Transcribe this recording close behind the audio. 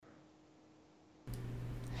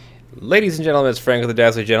Ladies and gentlemen, it's Frank with the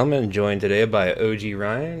Dazzly Gentleman, joined today by OG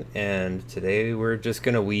Ryan, and today we're just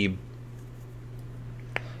gonna weeb.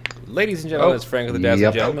 Ladies and gentlemen, it's Frank with the Dazzly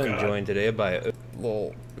Gentleman, joined today by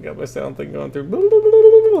lol. I got my sound thing going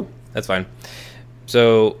through. That's fine.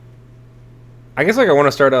 So, I guess I want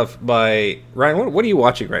to start off by Ryan. What are you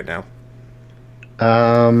watching right now?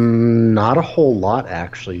 Not a whole lot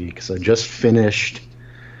actually, because I just finished.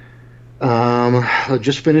 Little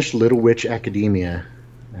Witch Academia.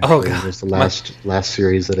 Actually, Oh god, it was the last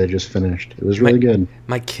series that I just finished. It was really good.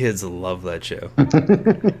 My kids love that show.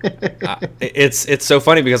 It's so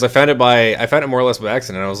funny because I found it more or less by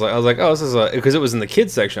accident. I was like, oh, this is because it was in the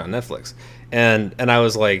kids section on Netflix, and I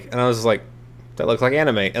was like, that looks like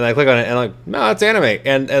anime, and I click on it and I'm like, no, it's anime,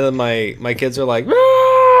 and then my kids are like,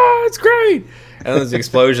 ah, it's great, and then there's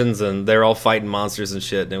explosions and they're all fighting monsters and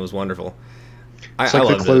shit, and it was wonderful. It's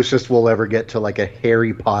like the closest we'll ever get to like a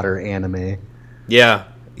Harry Potter anime.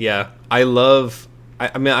 Yeah, I love.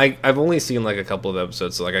 I've only seen like a couple of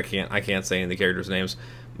episodes, so like I can't say any of the characters' names.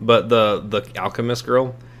 But the alchemist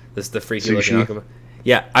girl, the freaky looking alchemist.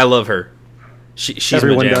 Yeah, I love her. She's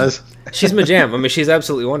Everyone my jam. does. She's my jam. I mean, she's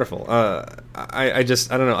absolutely wonderful. I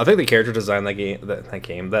don't know. I think the character design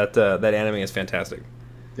that anime is fantastic.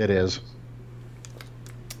 It is.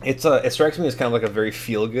 It strikes me as kind of like a very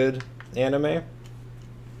feel good anime.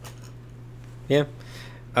 Yeah.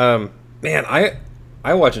 Man,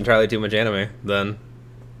 I watch entirely too much anime then,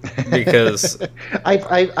 because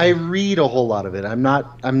I read a whole lot of it. I'm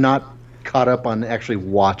not caught up on actually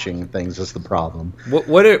watching things. Is the problem.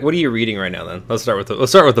 What are you reading right now then? Let's start with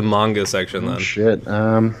the manga section then. Shit.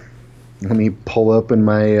 Let me pull up in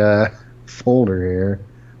my folder here.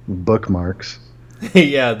 Bookmarks.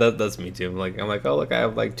 Yeah, that's me too. I'm like, oh look, I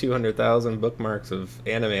have like 200,000 bookmarks of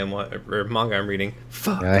anime or manga I'm reading.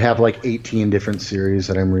 Fuck. I have like 18 different series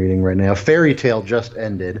that I'm reading right now. Fairy Tail just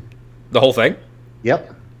ended. The whole thing?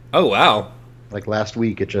 Yep. Oh wow. Like last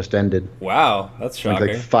week, it just ended. Wow, that's shocking.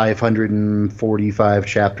 Like 545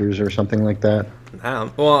 chapters or something like that.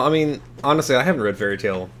 Well, I mean, honestly, I haven't read Fairy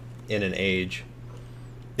Tail in an age.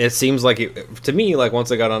 It seems like to me, like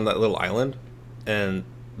once I got on that little island, and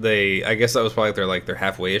I guess that was probably their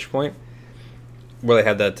halfway-ish point, where they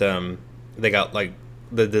had that they got like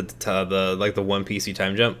the One Piece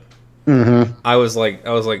time jump. Mm-hmm. I was like nah,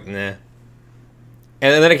 and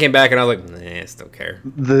then it came back and I was like, nah, I still care.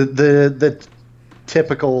 The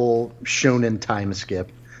typical shonen time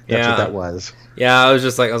skip. That's what that was. Yeah, I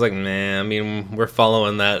was like, nah. I mean, we're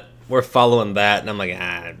following that, and I'm like,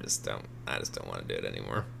 I just don't want to do it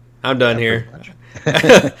anymore. I'm done here.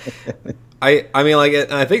 I mean, like,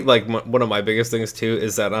 and I think like one of my biggest things too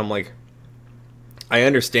is that I'm like, I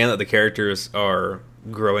understand that the characters are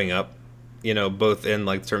growing up, both in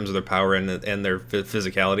like terms of their power and their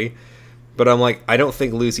physicality, but I'm like, I don't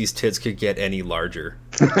think Lucy's tits could get any larger.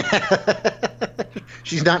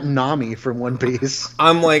 She's not Nami from One Piece.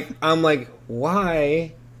 I'm like,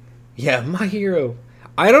 why? Yeah, my hero.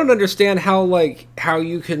 I don't understand how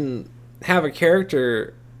you can have a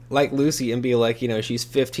character like Lucy and be like, she's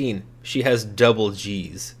 15. She has double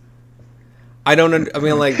G's. I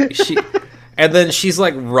mean, like, she... And then she's,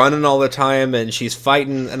 like, running all the time, and she's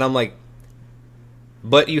fighting, and I'm like...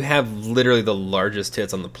 But you have literally the largest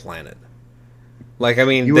tits on the planet. Like, I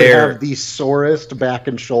mean, you would have the sorest back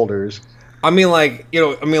and shoulders. I mean, like,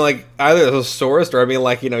 either the sorest, or, I mean,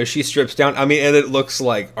 like, she strips down. I mean, and it looks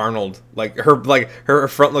like Arnold. Like, her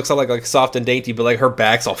front looks all like soft and dainty, but, like, her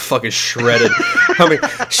back's all fucking shredded. I mean,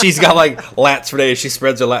 she's got, like, lats for days. She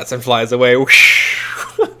spreads her lats and flies away.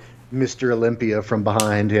 Mr. Olympia from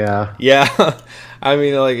behind, yeah. Yeah. I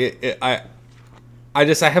mean, like, I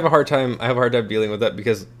have a hard time dealing with that,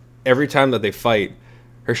 because every time that they fight,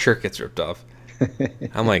 her shirt gets ripped off.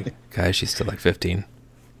 I'm like, guys, she's still, like, 15.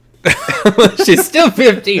 She's still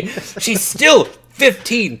 15. She's still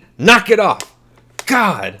 15. Knock it off.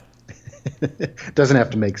 God. Doesn't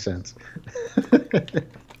have to make sense.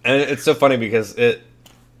 And it's so funny because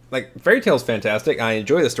Fairy Tail's fantastic. I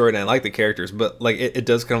enjoy the story and I like the characters, but like it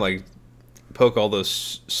does kind of like poke all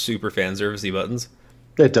those super fan servicey buttons.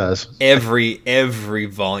 It does. Every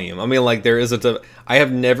volume. I mean, like, there is I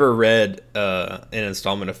have never read an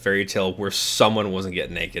installment of Fairy Tail where someone wasn't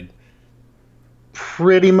getting naked.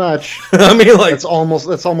 Pretty much. I mean, like, that's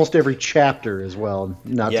almost every chapter as well.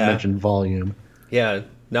 Not to mention volume. Yeah,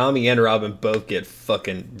 Nami and Robin both get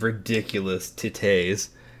fucking ridiculous titties.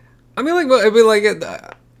 I mean, I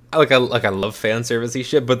love fan servicey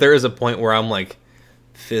shit, but there is a point where I'm like,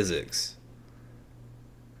 physics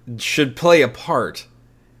should play a part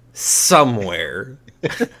somewhere.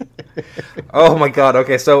 Oh my god.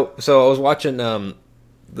 Okay, so I was watching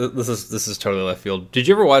This is totally left field. Did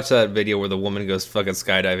you ever watch that video where the woman goes fucking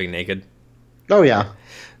skydiving naked? Oh yeah.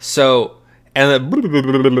 So and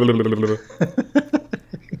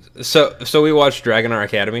so we watched Dragonar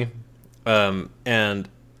Academy, and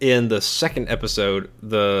in the second episode,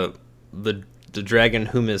 the dragon,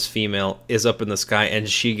 whom is female, is up in the sky, and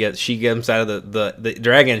she gets out of the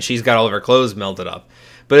dragon. She's got all of her clothes melted off.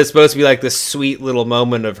 But it's supposed to be like this sweet little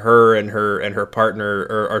moment of her and her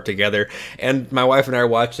partner are together. And my wife and I are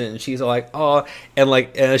watching it, and she's like, "Oh,"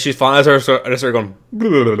 and she's falling. I started going.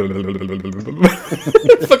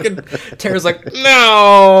 Fucking Tara's like,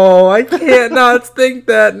 "No, I can't not think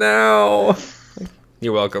that now."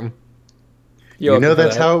 You're welcome. You know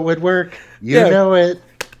that's how it would work. You know it.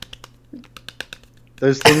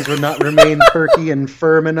 Those things would not remain perky and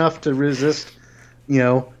firm enough to resist,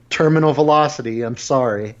 terminal velocity. I'm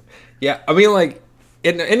sorry. Yeah, I mean, like,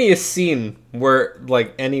 in any scene where,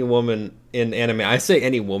 like, any woman in anime, I say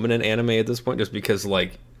any woman in anime at this point just because,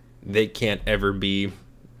 like, they can't ever be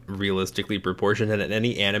realistically proportioned. And in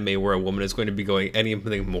any anime where a woman is going to be going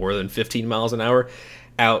anything more than 15 miles an hour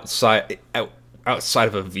outside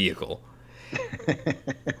of a vehicle.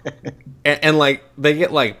 and like, they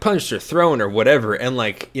get, like, punched or thrown or whatever, and,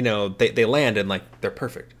 like, they land and, like, they're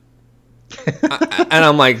perfect. And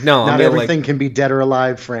I'm like, no. Not everything can be dead or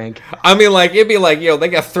alive, Frank. I mean, like, it'd be like, they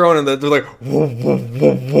get thrown and they're like, whoa, whoa,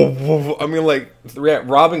 whoa, whoa, whoa. I mean, like,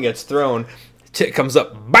 Robin gets thrown, Tit comes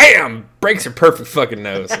up, bam, breaks her perfect fucking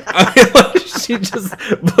nose. I mean, like, she just,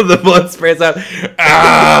 the blood sprays out.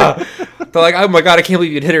 Ah! They're like, oh my god, I can't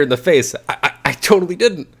believe you'd hit her in the face. I totally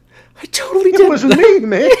didn't. I totally didn't. It wasn't me,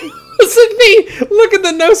 man. It wasn't me. Look at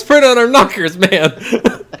the nose print on her knockers, man.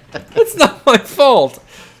 It's not my fault.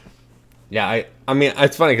 Yeah, I mean,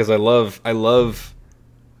 it's funny because I love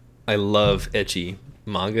ecchi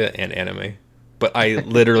manga and anime, but I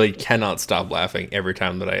literally cannot stop laughing every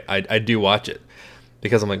time that I do watch it,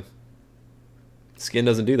 because I'm like, skin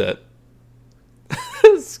doesn't do that.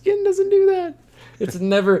 Skin doesn't do that. It's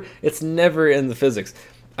never in the physics.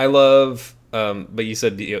 I love, but you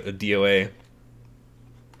said DOA.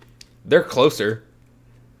 They're closer.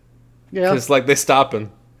 Yeah. Because, like, they stop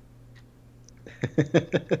and...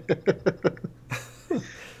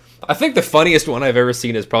 I think the funniest one I've ever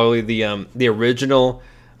seen is probably the original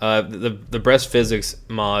the breast physics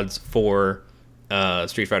mods for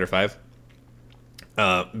Street Fighter V,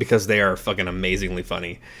 because they are fucking amazingly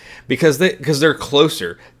funny, because they're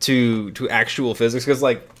closer to actual physics. Because,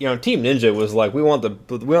 like, Team Ninja was like, we want the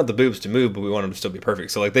boobs to move, but we want them to still be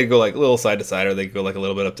perfect. So, like, they go like a little side to side, or they go like a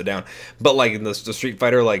little bit up to down. But, like, in the Street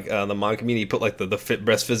Fighter, like, the mod community put like the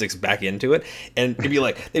breast physics back into it, and it'd be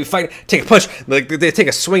like they fight, take a punch, like they take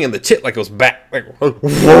a swing, and the tit like goes back, like.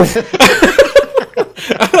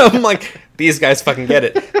 I'm like, these guys fucking get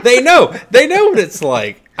it. They know what it's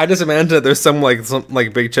like. I just imagine that there's some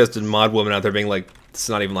big chested mod woman out there being like, it's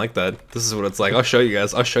not even like that. This is what it's like. I'll show you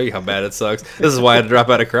guys. I'll show you how bad it sucks. This is why I had to drop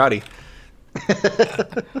out of karate.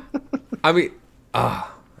 I mean, I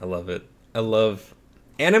love it. I love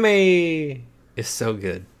anime. Is so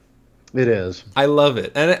good. It is. I love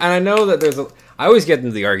it, and I know that I always get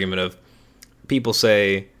into the argument of people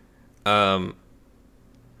say, I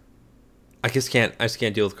just can't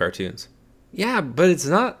deal with cartoons. Yeah, but it's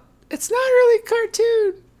not really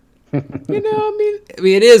cartoon. I mean,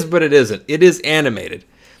 it is, but it isn't. It is animated.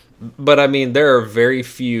 But I mean, there are very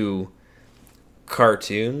few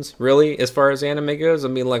cartoons, really, as far as anime goes. I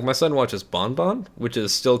mean, like, my son watches Bon Bon, which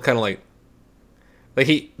is still kind of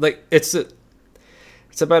it's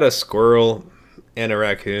about a squirrel and a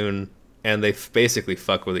raccoon, and they basically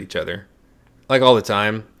fuck with each other, like, all the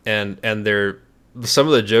time. And they're, some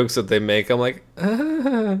of the jokes that they make, I'm like,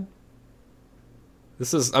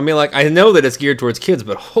 this is, I mean, like, I know that it's geared towards kids,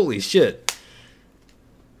 but holy shit.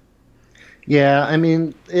 Yeah, I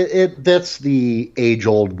mean, that's the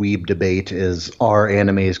age-old weeb debate, is, are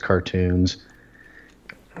animes cartoons?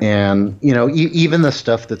 And, even the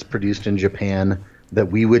stuff that's produced in Japan that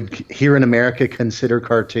we would, here in America, consider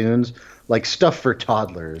cartoons, like stuff for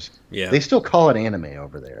toddlers, they still call it anime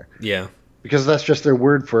over there. Yeah. Because that's just their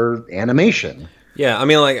word for animation. Yeah, I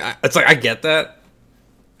mean, like, it's like, I get that.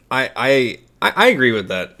 I agree with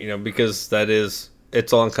that, because that is,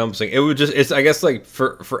 it's all encompassing. It would just, it's, I guess, like,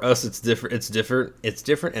 for us, it's different,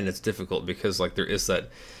 and it's difficult, because, like, there is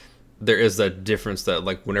that difference that,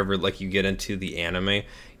 like, whenever, like, you get into the anime,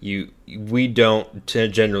 we don't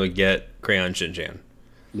generally get Crayon Shin-chan.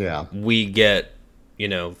 Yeah. We get,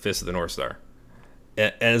 Fist of the North Star.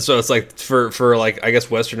 And so it's like, for like, I guess,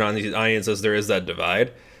 Western audiences, there is that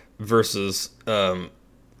divide, versus,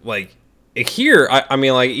 like, here, I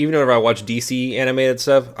mean, like, even if I watch DC animated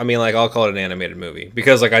stuff, I mean, like, I'll call it an animated movie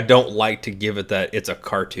because, like, I don't like to give it that it's a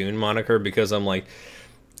cartoon moniker because I'm like,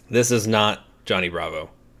 this is not Johnny Bravo.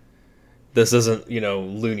 This isn't,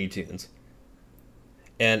 Looney Tunes.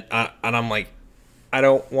 And I'm like, I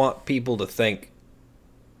don't want people to think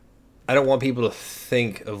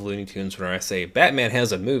of Looney Tunes when I say Batman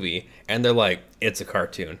has a movie and they're like, it's a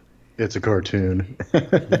cartoon. It's a cartoon.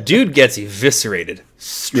 Dude gets eviscerated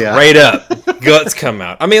straight up. Guts come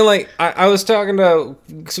out. I mean, like, I was talking to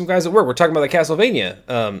some guys at work. We're talking about the Castlevania.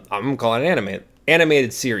 I'm calling it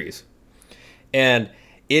animated series. And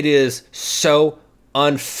it is so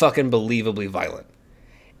unfucking believably violent.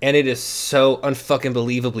 And it is so unfucking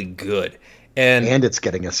believably good. And it's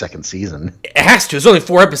getting a second season. It has to. It's only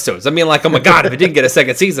 4 episodes. I mean, like, oh my God, if it didn't get a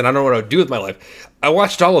second season, I don't know what I would do with my life. I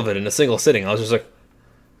watched all of it in a single sitting. I was just like,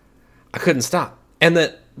 I couldn't stop. And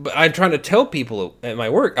then but I'm trying to tell people at my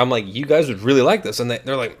work, I'm like, you guys would really like this. And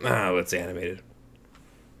they're like, oh, it's animated.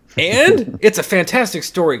 And it's a fantastic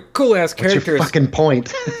story. Cool-ass characters. What's your fucking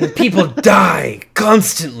point? People die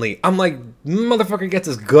constantly. I'm like, motherfucker gets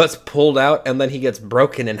his guts pulled out and then he gets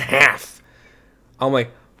broken in half. I'm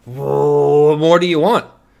like, whoa, what more do you want?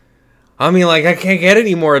 I mean, like, I can't get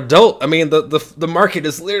any more adult. I mean, the market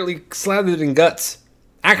is literally slathered in guts.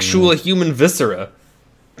 Actual human viscera.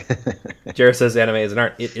 Jared says anime is an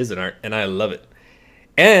art. It is an art, and I love it.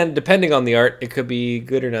 And depending on the art, it could be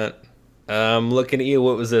good or not. Looking at you,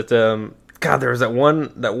 what was it? God, there was that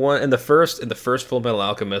one in the first Full Metal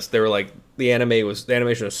Alchemist. They were like the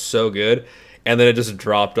animation was so good, and then it just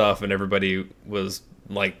dropped off, and everybody was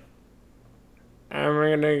like, "I'm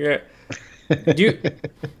gonna get."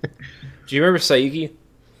 Do you remember Sayuki?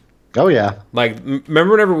 Oh yeah. Like,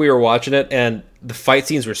 remember whenever we were watching it and the fight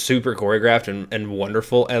scenes were super choreographed and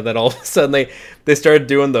wonderful, and then all of a sudden they started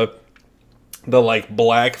doing the like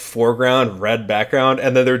black foreground, red background,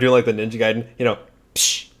 and then they were doing like the Ninja Gaiden,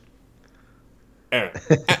 psh, and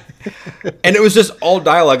it was just all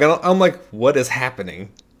dialogue. And I'm like, what is happening?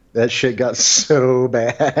 That shit got so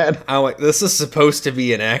bad. I'm like, this is supposed to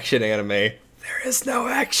be an action anime. There is no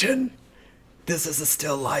action. This is a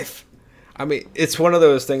still life. I mean, it's one of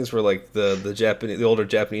those things where like the older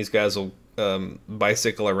Japanese guys will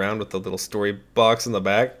bicycle around with the little story box in the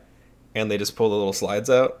back, and they just pull the little slides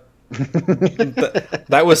out.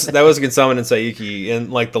 that was Ginsaman and Sayuki in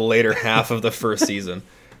like the later half of the first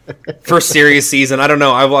series season. I don't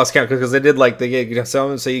know. I've lost count because they did like they get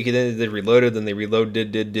Ginsaman and Sayuki, then they did Reloaded, then they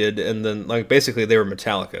Reloaded, did, and then like basically they were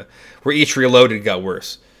Metallica, where each Reloaded got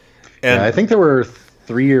worse. And yeah, I think there were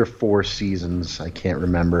 3 or 4 seasons. I can't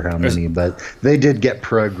remember how many, but they did get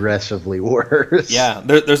progressively worse. Yeah,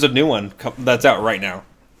 there's a new one that's out right now.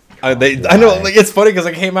 I know, like, it's funny because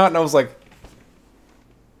it came out and I was like,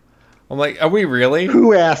 are we really?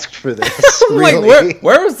 Who asked for this? Really? Like,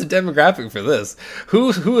 where was the demographic for this?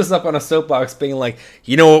 Who is up on a soapbox being like,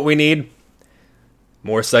 you know what we need?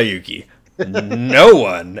 More Sayuki. No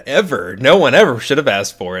one ever should have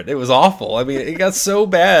asked for it. It was awful. I mean, it got so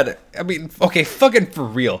bad. I mean, okay, fucking for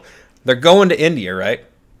real. They're going to India, right?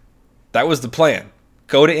 That was the plan.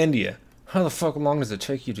 Go to India. How the fuck long does it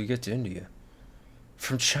take you to get to India?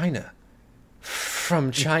 From China.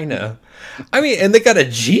 I mean, and they got a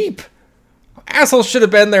Jeep. Assholes should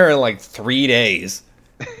have been there in like 3 days.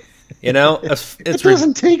 It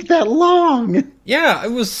doesn't take that long. Yeah,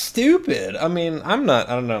 it was stupid. I mean, not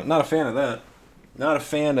a fan of that. Not a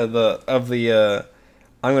fan of the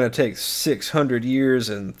I'm going to take 600 years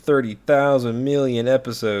and 30,000 million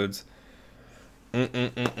episodes.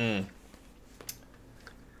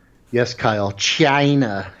 Yes, Kyle.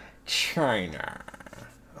 China.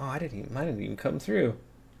 Oh, mine didn't even come through.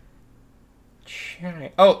 China.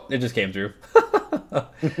 Oh, it just came through.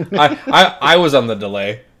 I was on the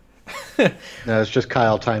delay. No, it's just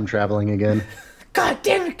Kyle time traveling again. God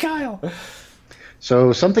damn it, Kyle!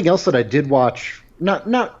 So something else that I did watch,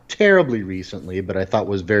 not terribly recently, but I thought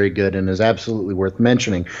was very good and is absolutely worth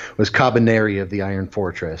mentioning, was Kabaneri of the Iron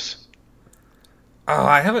Fortress. Oh,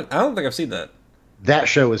 I don't think I've seen that. That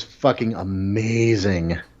show is fucking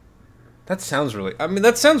amazing. That sounds really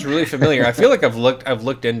familiar. I feel like I've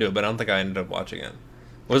looked into it, but I don't think I ended up watching it.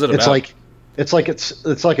 What is it about? It's like a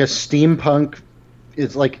steampunk.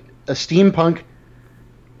 It's like a steampunk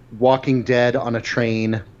Walking Dead on a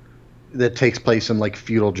train that takes place in like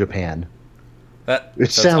feudal Japan.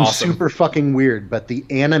 It sounds awesome. Super fucking weird, but the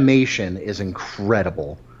animation is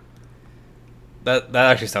incredible. That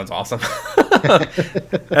actually sounds awesome.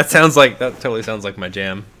 That totally sounds like my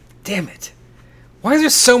jam. Damn it. Why is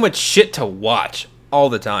there so much shit to watch all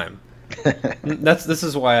the time? This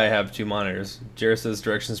is why I have 2 monitors. Jared says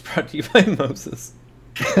directions brought to you by Moses.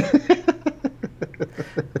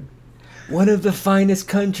 One of the finest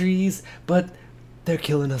countries, but they're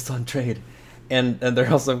killing us on trade. And they're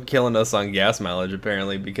also killing us on gas mileage,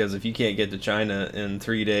 apparently, because if you can't get to China in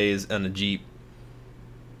 3 days on a Jeep,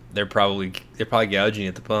 they're probably gouging you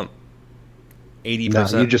at the pump.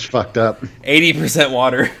 80%. No, you just fucked up. 80%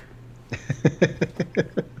 water.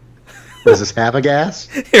 Does this have a gas?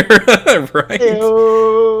 Right.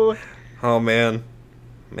 Ew. Oh man,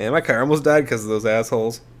 my car almost died because of those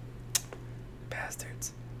assholes.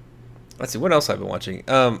 Bastards. Let's see what else I've been watching.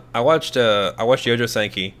 I watched Yojo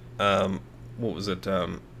Senki. What was it?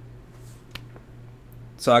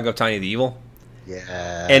 Saga of Tiny the Evil.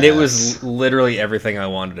 Yeah. And it was literally everything I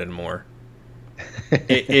wanted and more.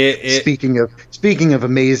 Speaking of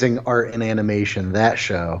amazing art and animation, that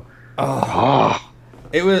show.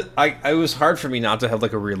 It was hard for me not to have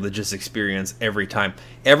like a religious experience every time.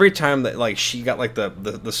 Every time that like she got like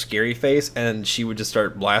the scary face and she would just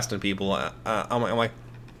start blasting people. I'm like,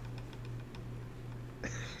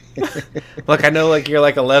 look, I know like you're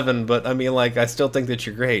like 11, but I mean like I still think that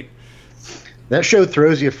you're great. That show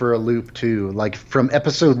throws you for a loop too. Like from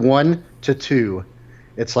episode 1 to 2,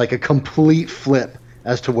 it's like a complete flip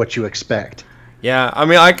as to what you expect. Yeah, I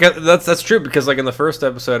mean that's true because like in the first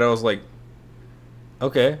episode I was like,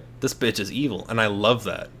 okay, this bitch is evil, and I love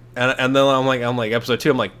that. And then I'm like episode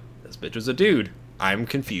 2, I'm like, this bitch is a dude. I'm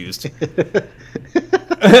confused. And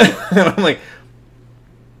I'm like,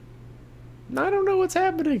 I don't know what's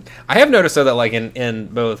happening. I have noticed though that like in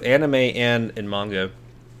both anime and in manga,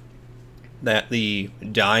 that the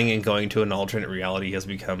dying and going to an alternate reality has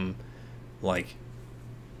become like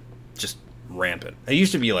just rampant. It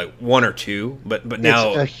used to be like 1 or 2, but now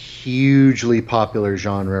it's a hugely popular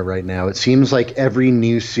genre right now. It seems like every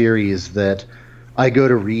new series that I go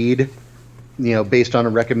to read, based on a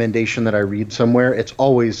recommendation that I read somewhere, it's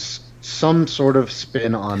always some sort of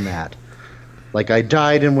spin on that. Like I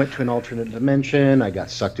died and went to an alternate dimension. I got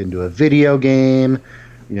sucked into a video game.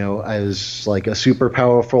 I was like a super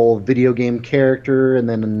powerful video game character, and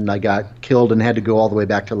then I got killed and had to go all the way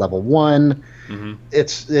back to level 1. Mm-hmm.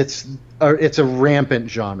 It's a rampant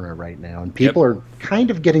genre right now, and people are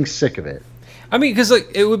kind of getting sick of it. I mean, because like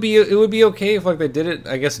it would be okay if like they did it,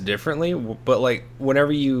 I guess, differently. But like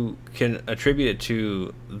whenever you can attribute it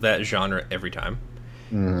to that genre every time,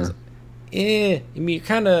 I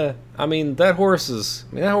mean, that horse is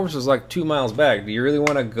like 2 miles back. Do you really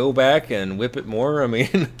want to go back and whip it more? I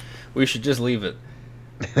mean, we should just leave it.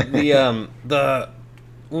 What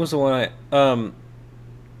was the one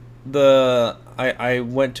I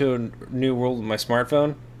went to a new world with my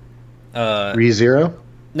smartphone. ReZero?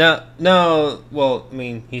 No. Well, I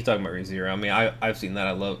mean, he's talking about ReZero. I mean, I've seen that.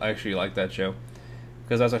 I actually like that show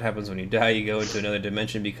because that's what happens when you die. You go into another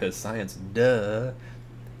dimension because science. Duh.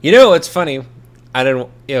 It's funny. I don't.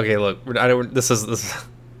 Okay, look. I don't. This is.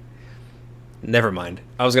 Never mind.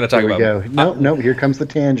 I was going to talk about. Here we go. No. Here comes the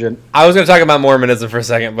tangent. I was going to talk about Mormonism for a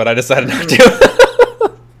second, but I decided not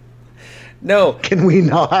to. No. Can we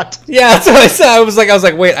not? Yeah, that's what I said. I was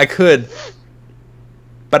like, wait, I could,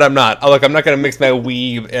 but I'm not. Look, I'm not going to mix my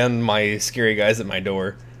weeb and my scary guys at my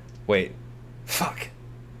door. Wait, fuck.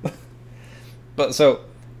 But so,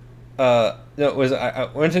 no, it was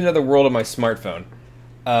I went to another world on my smartphone.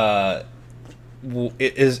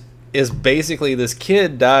 It is basically this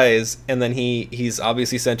kid dies and then he's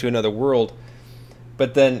obviously sent to another world,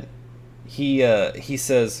 but then he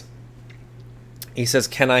says,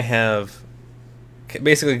 can I have,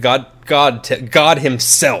 basically God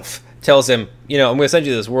himself tells him, I'm going to send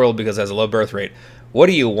you to this world because it has a low birth rate. What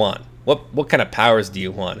do you want? What kind of powers do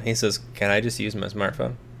you want? He says, can I just use my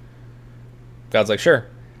smartphone? God's like, sure,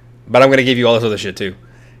 but I'm going to give you all this other shit too.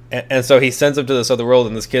 And so he sends him to this other world,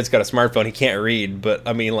 and this kid's got a smartphone. He can't read, but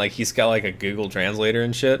I mean, like, he's got like a Google Translator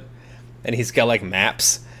and shit, and he's got like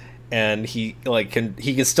maps, and he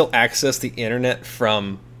can still access the internet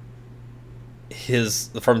from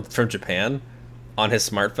Japan on his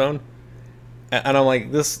smartphone. And I'm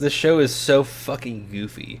like, this show is so fucking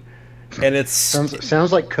goofy, and it's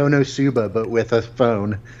sounds like Konosuba but with a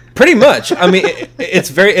phone. Pretty much. I mean, it's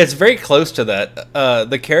very close to that.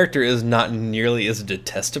 The character is not nearly as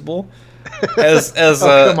detestable as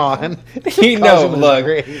come on.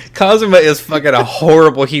 Look, Kazuma is fucking a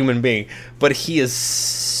horrible human being, but he is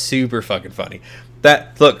super fucking funny.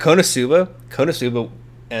 Konosuba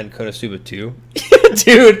and Konosuba 2.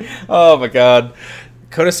 Dude, oh my god.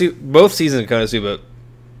 Both seasons of Konosuba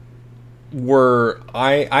were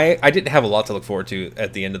I didn't have a lot to look forward to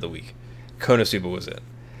at the end of the week. Konosuba was it.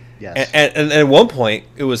 Yes. And at one point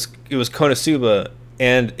it was Konosuba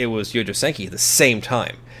and it was Yojo Senki at the same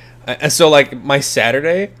time. And so like my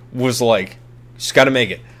Saturday was like, just got to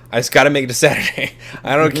make it. I just got to make it to Saturday.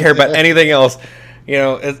 I don't care about anything else. You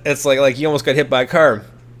know, it's like you almost got hit by a car.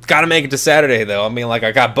 Got to make it to Saturday, though. I mean, like,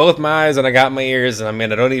 I got both my eyes and I got my ears, and I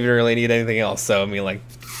mean, I don't even really need anything else. So, I mean, like,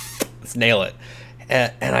 let's nail it.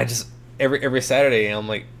 And I just, every Saturday, I'm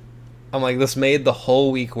like, this made the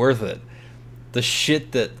whole week worth it. The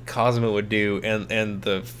shit that Cosmo would do, and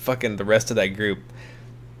the rest of that group.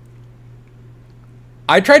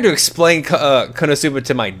 I tried to explain Konosuba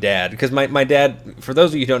to my dad, because my dad, for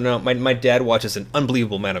those of you who don't know, my dad watches an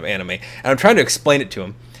unbelievable amount of anime, and I'm trying to explain it to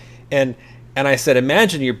him, and I said,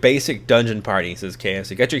 imagine your basic dungeon party. He says, okay.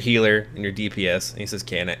 So you got your healer and your DPS, and he says,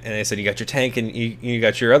 okay. And I said, you got your tank and you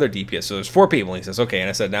got your other DPS, so there's 4 people, and he says, okay. And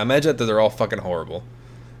I said, now imagine that they're all fucking horrible.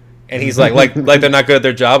 And he's like they're not good at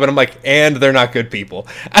their job, and I'm like, and they're not good people.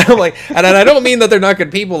 I'm like, and I don't mean that they're not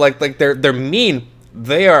good people, like they're mean.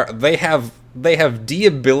 They have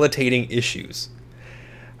debilitating issues.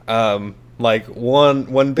 Like one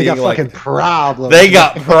being, they got like, fucking problems. They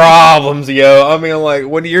got problems, yo. I mean, like,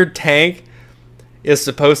 when your tank is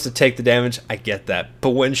supposed to take the damage, I get that.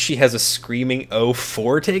 But when she has a screaming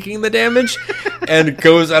O4 taking the damage and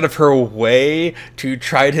goes out of her way to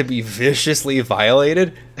try to be viciously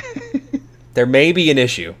violated, there may be an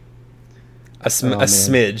issue. A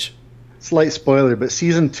smidge. Slight spoiler, but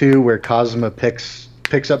season 2, where Kazuma picks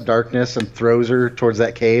up Darkness and throws her towards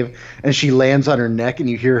that cave, and she lands on her neck, and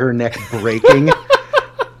you hear her neck breaking.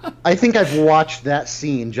 I think I've watched that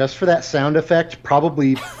scene just for that sound effect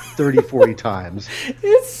probably 30, 40 times.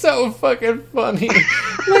 It's so fucking funny.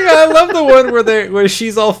 Like, I love the one where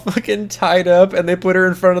she's all fucking tied up and they put her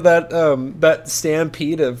in front of that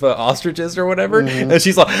stampede of ostriches or whatever, and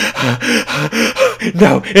she's like,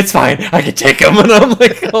 no, it's fine, I can take them. And I'm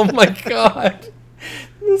like, oh my god,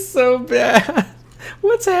 this is so bad.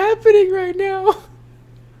 What's happening right now?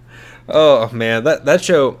 Oh man, that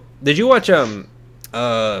show. Did you watch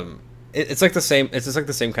it's like the same. It's just like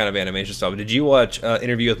the same kind of animation style. But did you watch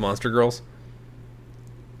Interview with Monster Girls?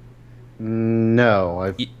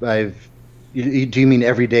 No, do you mean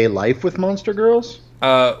Everyday Life with Monster Girls?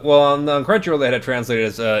 Well, on Crunchyroll they had it translated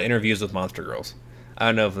as Interviews with Monster Girls.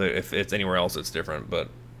 I don't know if it's anywhere else it's different, but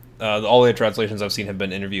all the translations I've seen have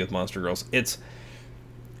been Interview with Monster Girls. It's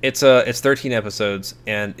 13 episodes,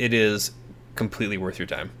 and it is completely worth your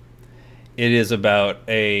time. It is about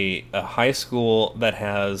a high school that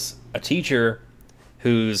has a teacher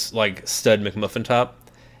who's like Stud McMuffintop,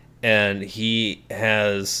 and it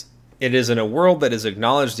is in a world that has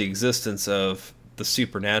acknowledged the existence of the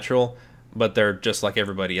supernatural, but they're just like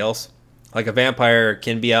everybody else. Like, a vampire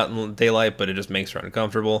can be out in daylight, but it just makes her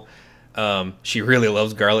uncomfortable. She really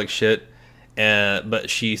loves garlic shit, but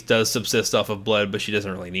she does subsist off of blood, but she doesn't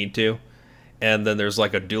really need to. And then there's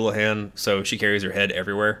like a Doulahan, so she carries her head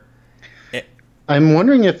everywhere. I'm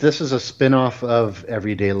wondering if this is a spin-off of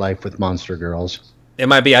Everyday Life with Monster Girls. It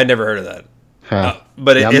might be. I'd never heard of that. Huh.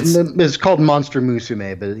 But it's called Monster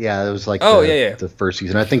Musume, but yeah, it was like the first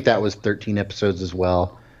season. I think that was 13 episodes as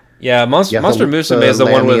well. Yeah, Monster Musume is the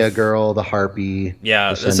one with the girl, the harpy.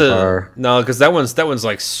 Yeah, no, because that one's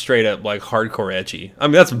like straight up like hardcore ecchi. I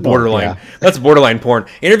mean, that's borderline. Yeah. That's borderline porn.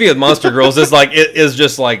 Interview with Monster Girls is like it's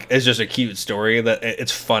just a cute story that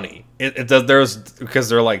it's funny. It does. There's because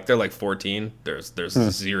they're like 14. There's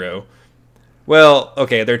 0. Well,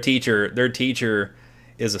 okay, their teacher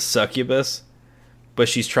is a succubus, but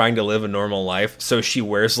she's trying to live a normal life, so she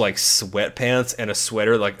wears like sweatpants and a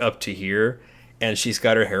sweater like up to here. And she's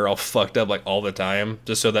got her hair all fucked up like all the time,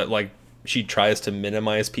 just so that like she tries to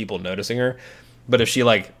minimize people noticing her. But if she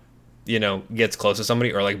like, gets close to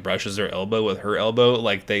somebody or like brushes their elbow with her elbow,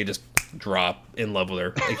 like they just drop in love with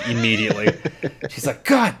her like immediately. She's like,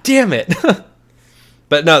 God damn it!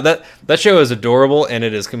 But no, that show is adorable, and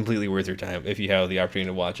it is completely worth your time if you have the opportunity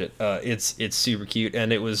to watch it. It's super cute,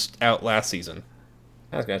 and it was out last season.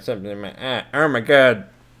 I've got something in my eye. Oh my god,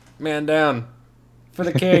 man down for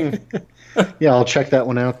the king. Yeah, I'll check that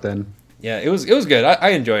one out then. Yeah, it was good.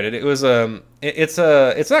 I enjoyed it. It was it's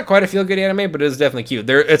not quite a feel good anime, but it is definitely cute.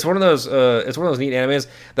 It's one of those neat animes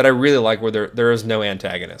that I really like where there is no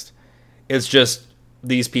antagonist. It's just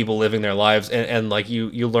these people living their lives, and like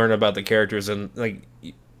you learn about the characters, and like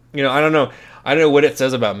I don't know what it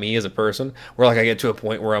says about me as a person, where like I get to a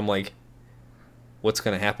point where I'm like, what's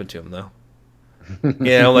gonna happen to him though?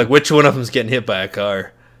 Like which one of them's getting hit by a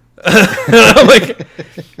car? I'm like.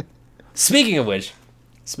 Speaking of which,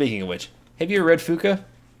 have you ever read Fuka?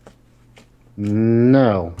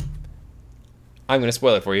 No. I'm going to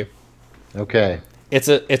spoil it for you. Okay. It's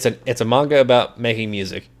a manga about making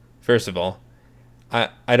music. First of all, I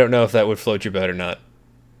don't know if that would float your boat or not.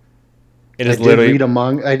 It is literally.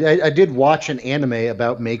 I did watch an anime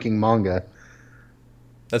about making manga.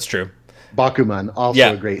 That's true. Bakuman,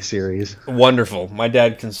 also a great series. Wonderful. My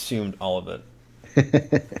dad consumed all of it.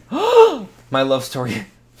 My love story.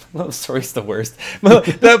 Love story's the worst.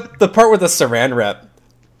 The part with the saran wrap.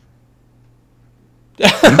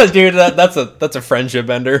 Dude, that's a friendship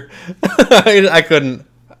ender. I couldn't.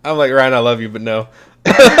 I'm like, Ryan, I love you, but no.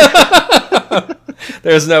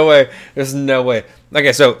 There's no way. There's no way.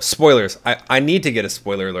 Okay, so spoilers. I need to get a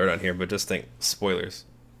spoiler alert on here, but just think spoilers.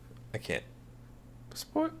 I can't.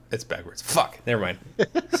 It's backwards. Fuck. Never mind.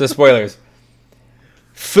 So spoilers.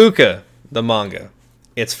 Fuka, the manga.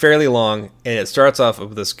 It's fairly long, and it starts off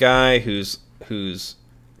with this guy who's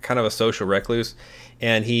kind of a social recluse,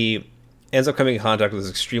 and he ends up coming in contact with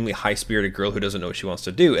this extremely high-spirited girl who doesn't know what she wants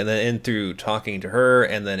to do. And then through talking to her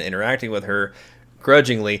and then interacting with her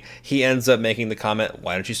grudgingly, he ends up making the comment,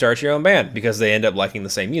 why don't you start your own band? Because they end up liking the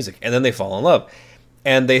same music. And then they fall in love.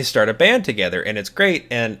 And they start a band together, and it's great,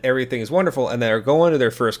 and everything is wonderful. And they're going to their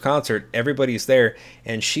first concert. Everybody's there,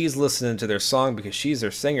 and she's listening to their song because she's their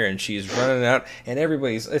singer, and she's running out, and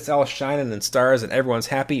it's all shining in stars, and everyone's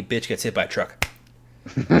happy. Bitch gets hit by a truck.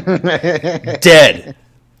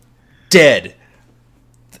 Dead.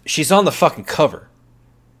 She's on the fucking cover,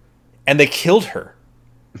 and they killed her.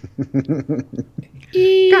 Goddamn!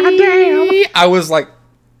 I was like,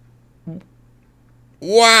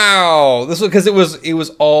 wow, this was because it was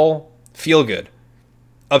all feel good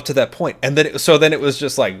up to that point, and then it was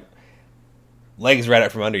just like legs right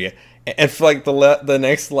out from under you, and for like the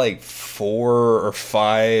next like 4 or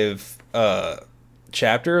 5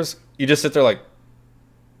 chapters, you just sit there like,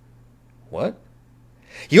 what?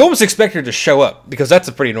 You almost expect her to show up because that's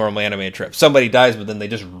a pretty normal anime trip. Somebody dies, but then they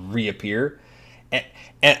just reappear,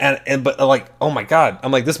 and but like, oh my god,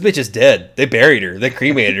 I'm like, this bitch is dead. They buried her. They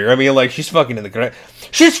cremated her. I mean, like, she's fucking in the ground.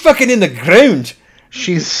 She's fucking in the ground.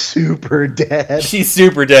 She's super dead. She's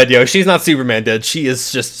super dead, yo. She's not Superman dead. She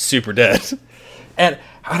is just super dead. And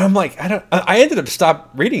I'm like, I ended up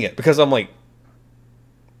stop reading it because I'm like,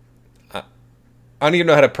 I don't even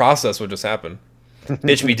know how to process what just happened.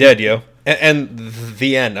 Bitch be dead, yo. And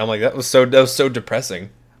the end. I'm like, that was so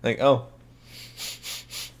depressing. Like, oh.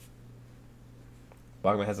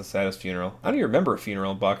 Bakuman has the saddest funeral. I don't even remember a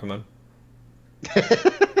funeral in Bakuman.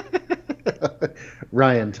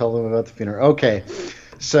 Ryan, tell them about the funeral. Okay,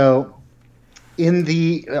 so in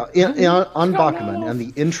the on Bakuman, on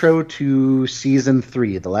the intro to season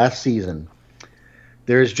 3, the last season,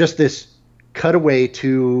 there's just this cutaway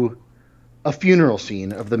to a funeral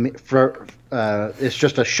scene of it's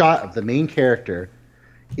just a shot of the main character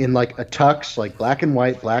in like a tux, like black and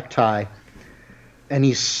white, black tie, and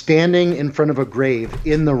he's standing in front of a grave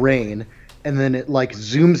in the rain, and then it like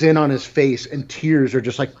zooms in on his face and tears are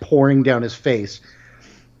just like pouring down his face.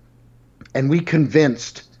 And we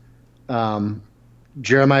convinced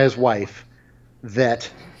Jeremiah's wife that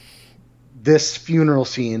this funeral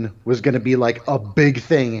scene was going to be like a big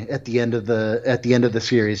thing at the end of the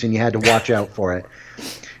series, and you had to watch out for it.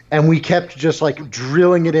 And we kept just like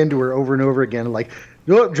drilling it into her over and over again, like,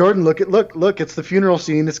 look, Jordan, look, it's the funeral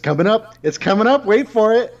scene. It's coming up. Wait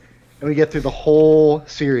for it. And we get through the whole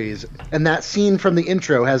series. And that scene from the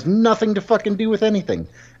intro has nothing to fucking do with anything.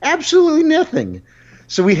 Absolutely nothing.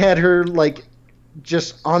 So we had her like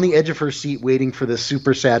just on the edge of her seat waiting for this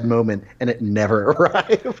super sad moment, and it never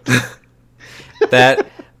arrived.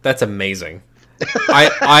 That's amazing.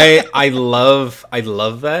 I love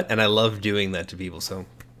that, and I love doing that to people. So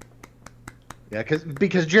yeah,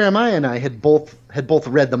 because Jeremiah and I had both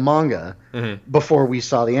read the manga before we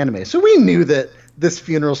saw the anime, so we knew that this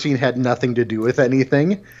funeral scene had nothing to do with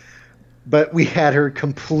anything. But we had her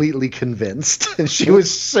completely convinced, and she was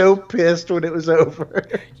so pissed when it was over.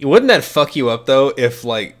 Wouldn't that fuck you up though if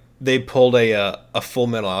like they pulled a Full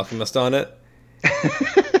Metal Alchemist on it?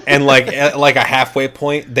 And like a halfway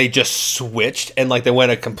point, they just switched and like they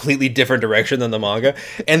went a completely different direction than the manga,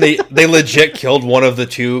 and they legit killed one of the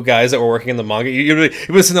 2 guys that were working in the manga. You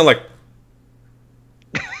was sitting there like,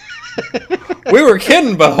 we were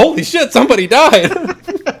kidding, but holy shit, somebody died.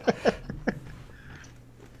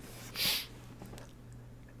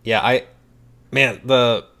 Yeah, I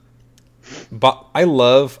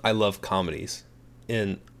love comedies.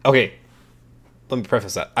 Okay, let me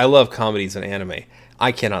preface that. I love comedies in anime.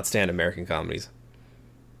 I cannot stand American comedies.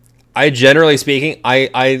 I generally speaking,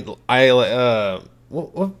 what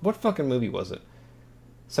fucking movie was it?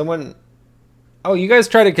 You guys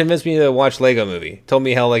tried to convince me to watch Lego Movie. Told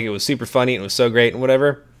me how like it was super funny and it was so great and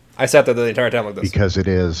whatever. I sat there the entire time like this. Because it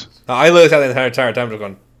is. I literally sat there the entire time just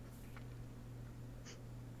going.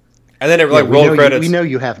 And then it like rolled credits. We know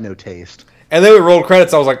you have no taste. And then we rolled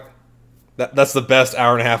credits. I was like, that's the best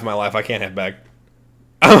hour and a half of my life. I can't have back.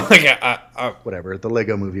 Oh my god! Whatever. The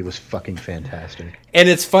Lego Movie was fucking fantastic. And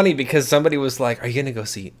it's funny because somebody was like, "Are you gonna go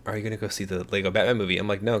see? Are you gonna go see the Lego Batman movie?" I'm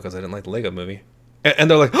like, "No, because I didn't like the Lego movie."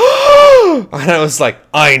 And they're like, "Oh!" And I was like,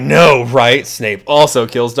 "I know, right?" Snape also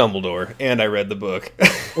kills Dumbledore, and I read the book.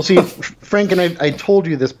 Well, see, Frank, and I told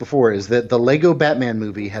you this before, is that the Lego Batman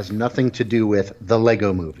movie has nothing to do with the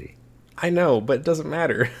Lego Movie. I know, but it doesn't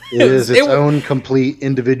matter. It is its own complete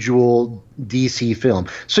individual DC film.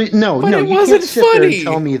 So But no, it you wasn't can't sit there funny. and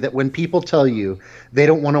tell me that when people tell you they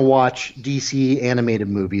don't want to watch DC animated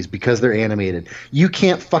movies because they're animated, you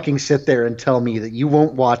can't fucking sit there and tell me that you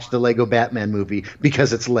won't watch the Lego Batman movie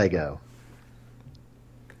because it's Lego.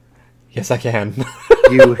 Yes, I can.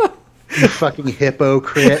 You fucking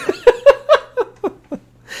hypocrite.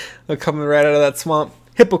 I'm coming right out of that swamp.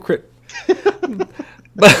 Hypocrite.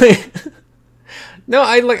 But no,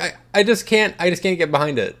 I just can't get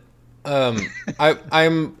behind it.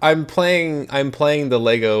 I'm playing the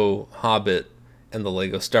Lego Hobbit and the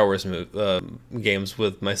Lego Star Wars games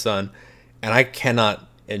with my son, and I cannot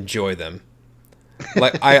enjoy them.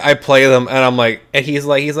 Like I play them and I'm like, and he's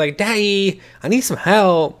like, "Daddy, I need some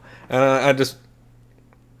help," and I just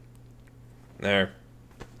there.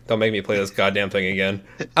 Don't make me play this goddamn thing again.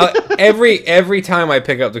 Every time I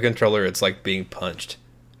pick up the controller, it's like being punched.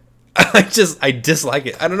 I dislike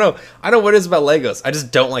it. I don't know what it is about Legos. I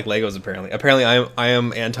just don't like Legos. Apparently I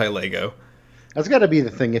am anti-Lego. That's got to be the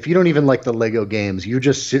thing. If you don't even like the Lego games, you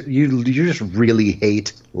just really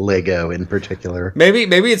hate Lego in particular. Maybe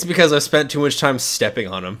it's because I've spent too much time stepping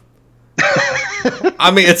on them.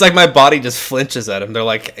 I mean, it's like my body just flinches at them. They're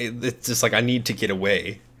like, it's just like I need to get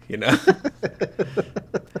away. You know,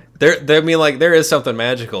 there is something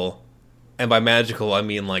magical, and by magical I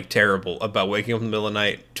mean like terrible, about waking up in the middle of the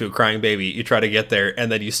night to a crying baby. You try to get there,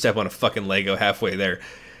 and then you step on a fucking Lego halfway there.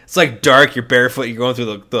 It's like dark. You're barefoot. You're going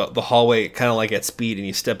through the hallway, kind of like at speed, and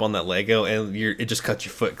you step on that Lego, and it just cuts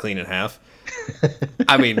your foot clean in half.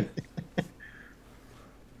 I mean,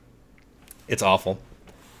 it's awful.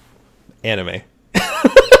 Anime.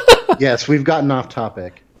 Yes, we've gotten off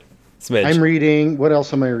topic. Smidge. I'm reading. What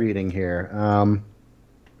else am I reading here?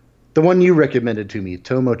 The one you recommended to me,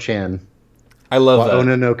 Tomo-chan. I love that.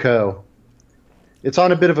 Onna no Ko. It's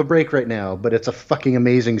on a bit of a break right now, but it's a fucking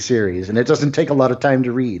amazing series, and it doesn't take a lot of time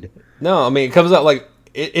to read. No, I mean, it comes out like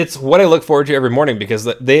it's what I look forward to every morning, because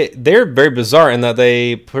they're very bizarre in that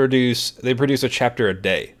they produce a chapter a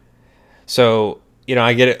day. So you know,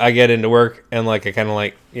 I get into work and like I kind of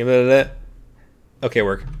like okay,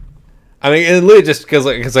 work. I mean, it literally just because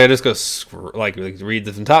I just go read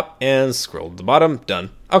the top and scroll to the bottom,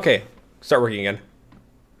 done. Okay, start working again.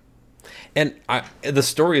 And the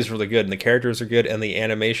story is really good, and the characters are good, and the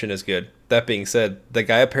animation is good. That being said, the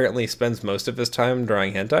guy apparently spends most of his time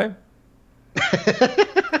drawing hentai.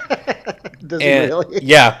 Does he really?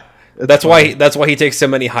 Yeah, that's why he takes so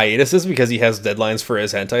many hiatuses, because he has deadlines for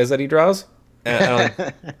his hentais that he draws,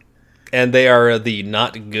 and they are the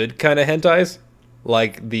not good kind of hentais,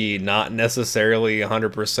 like the not necessarily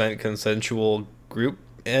 100% consensual group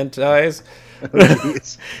hentais. Oh,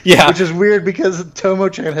 yeah, which is weird because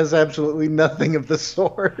Tomo-chan has absolutely nothing of the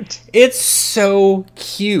sort. It's so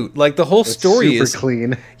cute. Like the whole story super is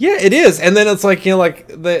clean. Yeah, it is. And then it's like, you know,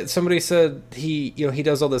 like somebody said he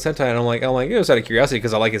does all this hentai, and I'm like, it was out of curiosity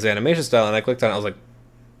because I like his animation style, and I clicked on it. I was like,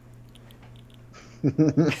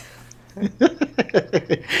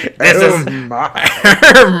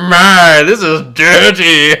 this is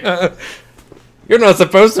dirty. You're not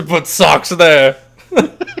supposed to put socks there.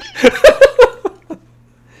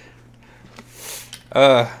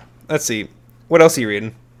 Let's see. What else are you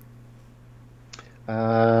reading?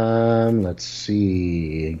 Let's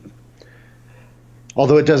see.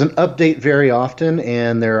 Although it doesn't update very often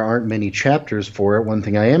and there aren't many chapters for it, one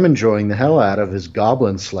thing I am enjoying the hell out of is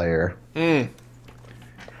Goblin Slayer. Because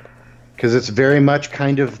it's very much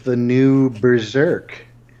kind of the new Berserk.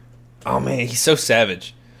 Oh man, he's so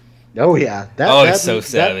savage. Oh yeah. He's so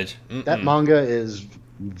savage. That manga is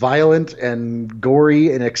violent and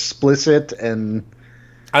gory and explicit, and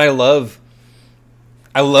I love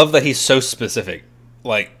that he's so specific.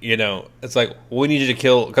 Like, you know, it's like, we need you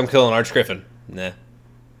to come kill an Archgriffin. Nah.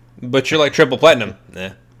 But you're like triple platinum.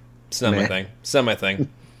 Nah. It's not my thing. It's not my thing.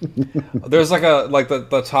 There's like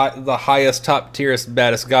the highest, top tierest,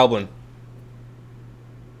 baddest goblin.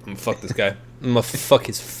 I'm gonna fuck this guy. I'm gonna fuck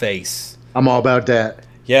his face. I'm all about that.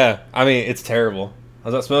 Yeah, I mean, it's terrible. I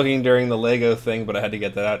was not smoking during the Lego thing, but I had to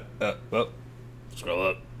get that out. Scroll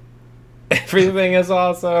up. Everything is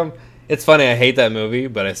awesome. It's funny, I hate that movie,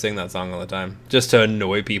 but I sing that song all the time. Just to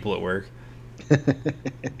annoy people at work.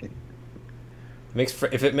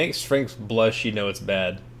 If it makes Frank blush, you know it's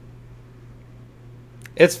bad.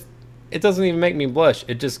 It doesn't even make me blush.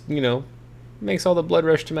 It just, makes all the blood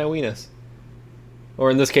rush to my weenus.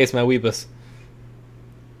 Or in this case, my weebus.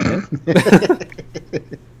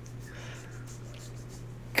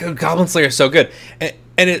 Goblin Slayer is so good.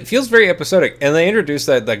 And it feels very episodic. And they introduced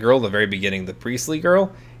that girl at the very beginning, the Priestley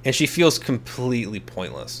girl, and she feels completely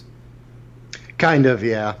pointless. Kind of,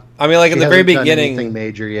 yeah. I mean, like, she in the very beginning... anything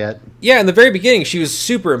major yet. Yeah, in the very beginning, she was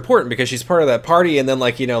super important because she's part of that party, and then,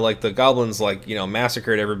 like, the goblins, like,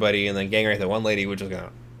 massacred everybody, and then gang raped that one lady, which was going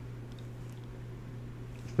to...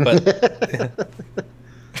 But...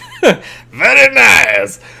 Very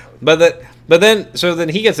nice! But then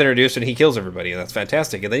he gets introduced, and he kills everybody, and that's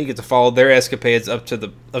fantastic. And then you get to follow their escapades up to the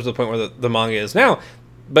point where the manga is now.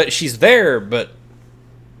 But she's there, but...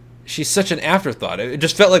 she's such an afterthought. It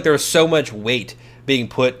just felt like there was so much weight being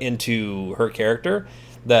put into her character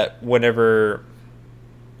that whenever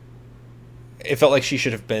it felt like she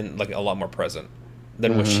should have been like a lot more present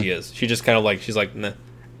than what she is. She just kind of like, she's like, nah.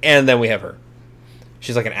 And then we have her.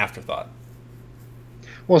 She's like an afterthought.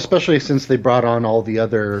 Well, especially since they brought on all the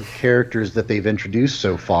other characters that they've introduced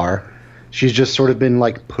so far. She's just sort of been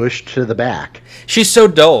like pushed to the back. She's so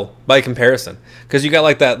dull by comparison. Because you got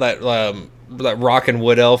like that rock and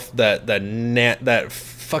wood elf, that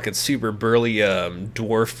fucking super burly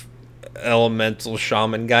dwarf elemental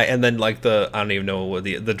shaman guy, and then like I don't even know what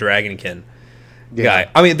the dragonkin guy.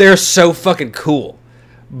 I mean, they're so fucking cool,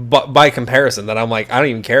 but by comparison, that I'm like, I don't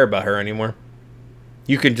even care about her anymore.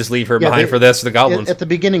 You can just leave her behind for this, the goblins. At the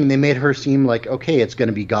beginning, they made her seem like, okay, it's going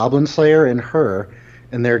to be Goblin Slayer and her,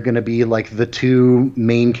 and they're going to be like the two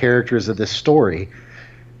main characters of this story.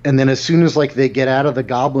 And then as soon as like they get out of the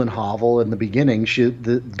goblin hovel in the beginning,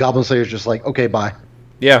 the Goblin Slayer's just like, okay, bye.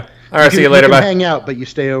 Yeah. All right, see you later. You can bye. Hang out, but you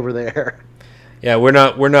stay over there. Yeah, we're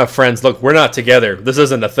not friends. Look, we're not together. This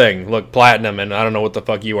isn't a thing. Look, platinum, and I don't know what the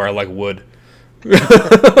fuck you are, like wood.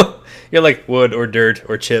 You're like wood or dirt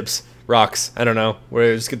or chips, rocks. I don't know.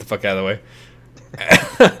 Just get the fuck out of the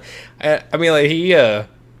way. I mean, like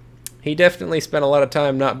he definitely spent a lot of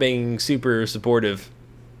time not being super supportive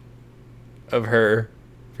of her.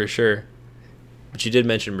 For sure. But you did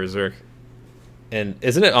mention Berserk. And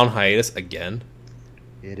isn't it on hiatus again?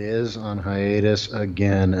 It is on hiatus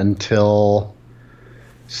again until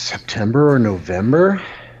September or November.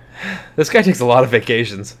 This guy takes a lot of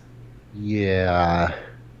vacations. Yeah.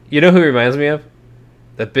 You know who he reminds me of?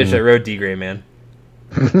 That bitch that wrote D-Gray, man.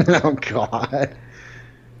 Oh, God.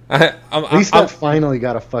 At least that finally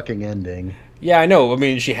got a fucking ending. Yeah, I know. I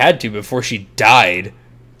mean, she had to before she died.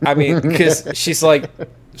 I mean, because she's like...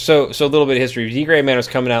 So a little bit of history. D-Gray Man was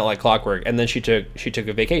coming out like clockwork, and then she took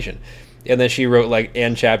a vacation. And then she wrote like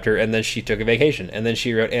Ann chapter, and then she took a vacation. And then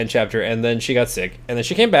she wrote Ann chapter, and then she got sick. And then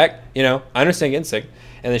she came back, I understand getting sick.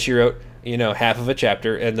 And then she wrote, half of a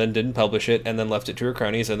chapter, and then didn't publish it, and then left it to her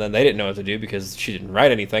cronies, and then they didn't know what to do because she didn't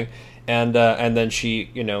write anything. And then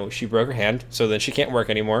she, she broke her hand, so then she can't work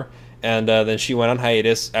anymore. And then she went on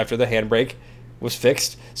hiatus after the handbrake was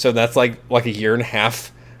fixed. So that's like a year and a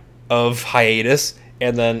half of hiatus.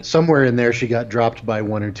 And then somewhere in there, she got dropped by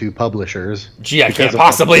one or two publishers. Gee, I can't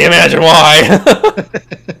possibly imagine why.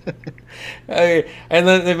 And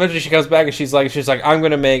then eventually she comes back and she's like, I'm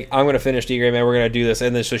gonna finish D-Gray Man. We're gonna do this.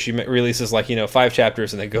 And then so she releases 5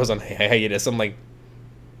 chapters and then goes on hiatus. I'm like,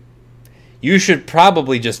 you should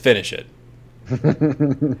probably just finish it.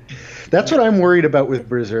 That's what I'm worried about with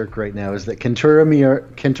Berserk right now. Is that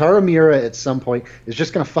Kentaro Miura at some point is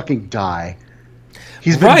just gonna fucking die.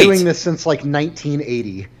 He's been doing this since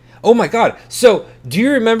 1980. Oh my god! So do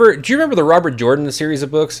you remember the Robert Jordan series of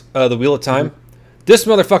books, The Wheel of Time? Mm-hmm. This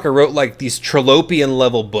motherfucker wrote these Trollopian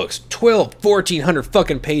level books, 1,400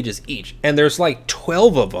 fucking pages each, and there's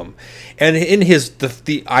 12 of them. And in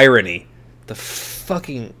the irony, the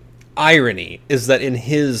fucking irony is that in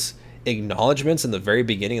his acknowledgments in the very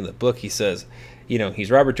beginning of the book, he says,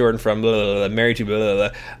 he's Robert Jordan from blah, blah, blah, married to blah, blah, blah.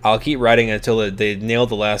 I'll keep writing until they nail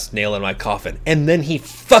the last nail in my coffin. And then he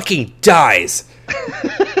fucking dies.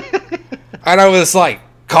 And I was like,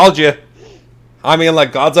 called you. I mean,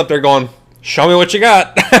 God's up there going, show me what you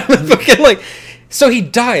got. Fucking so he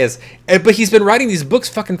dies. But he's been writing these books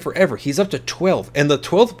fucking forever. He's up to 12. And the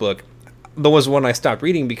 12th book was one I stopped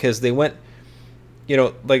reading because they went,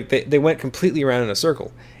 they went completely around in a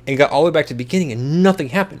circle. And got all the way back to the beginning, and nothing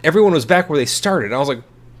happened. Everyone was back where they started. And I was like,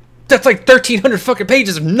 that's 1,300 fucking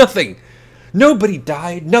pages of nothing. Nobody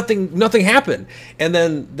died. Nothing happened. And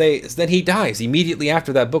then he dies immediately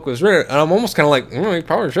after that book was written. And I'm almost kind of like, he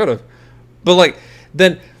probably should have. But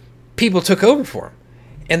then people took over for him.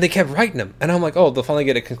 And they kept writing them. And I'm like, oh, they'll finally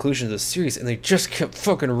get a conclusion to the series. And they just kept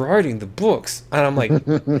fucking writing the books. And I'm like,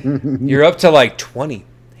 you're up to 20.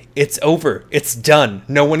 It's over. It's done.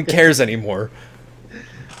 No one cares anymore.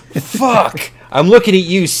 Fuck. I'm looking at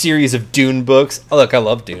you, series of Dune books. Oh, look, I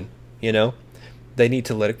love Dune. You know? They need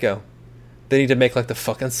to let it go. They need to make like the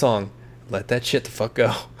fucking song. Let that shit the fuck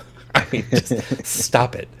go. I mean, just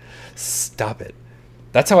stop it. Stop it.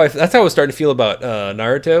 That's how I was starting to feel about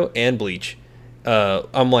Naruto and Bleach.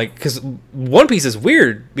 I'm like, because One Piece is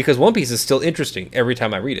weird because One Piece is still interesting every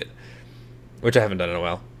time I read it, which I haven't done in a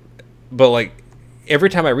while. But like every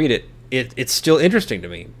time I read it, it's still interesting to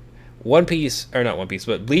me. One Piece, or not One Piece,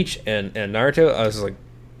 but Bleach and Naruto, I was like,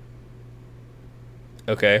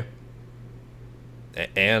 okay.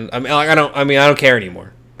 And I don't care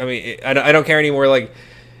anymore. I mean, I don't care anymore. Like,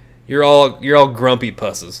 you're all grumpy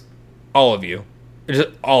pusses, all of you, just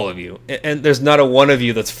all of you, and there's not a one of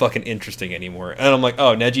you that's fucking interesting anymore. And I'm like,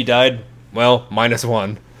 oh, Neji died. Well,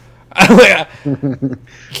 -1. I'm like, okay.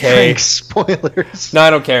 Thanks, spoilers. No, I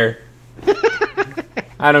don't care.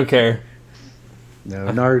 I don't care. No,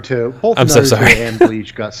 Naruto. Both I'm Naruto so sorry. and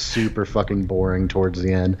Bleach got super fucking boring towards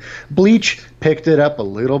the end. Bleach picked it up a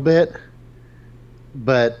little bit,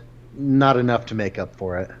 but not enough to make up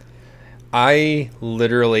for it. I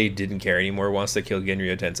literally didn't care anymore once they killed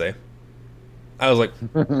Genryo Tensei. I was like,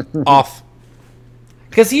 off.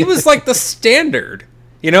 Because he was like the standard.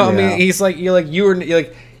 You know, I mean, he's like,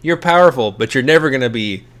 you're powerful, but you're never going to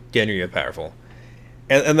be Genryo powerful.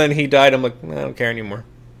 And then he died. I'm like, I don't care anymore.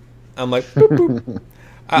 I'm like, boop, boop.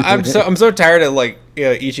 I'm so tired of like,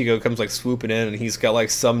 Ichigo comes like swooping in and he's got like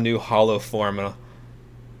some new hollow form. And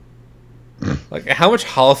like, how much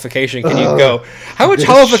hollification can you go? How much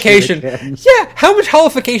hollification? Yeah, how much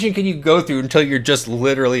hollification can you go through until you're just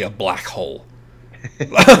literally a black hole?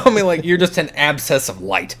 I mean, like, you're just an abscess of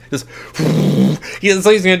light. Just, that's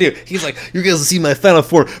all he's gonna do. He's like, you're gonna see my final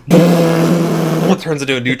form. Turns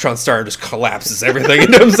into a neutron star and just collapses everything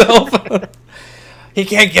into himself. He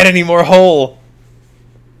can't get any more whole.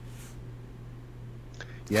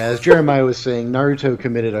 Yeah, as Jeremiah was saying, Naruto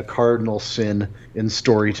committed a cardinal sin in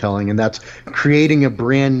storytelling, and that's creating a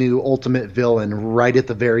brand new ultimate villain right at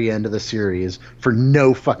the very end of the series for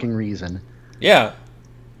no fucking reason. Yeah.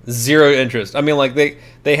 Zero interest. I mean, like,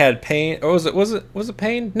 they had Pain, or was it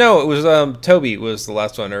Pain? No, it was Toby was the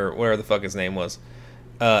last one, or whatever the fuck his name was.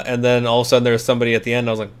 And then all of a sudden there was somebody at the end, and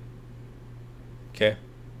I was like, okay.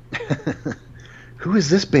 Who is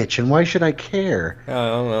this bitch, and why should I care? I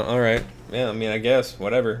don't know. All right. Yeah, I mean, I guess.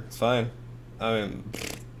 Whatever. It's fine. I mean,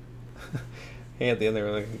 hey, at the end they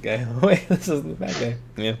were like, okay, wait, this is the bad guy.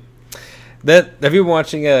 Yeah. Have you been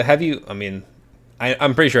watching, I mean,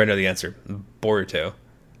 I'm pretty sure I know the answer. Boruto.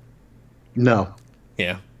 No.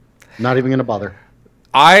 Yeah. Not even going to bother.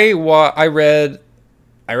 I read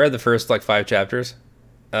the first, like, 5 chapters,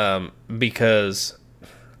 because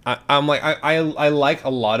I'm like, I like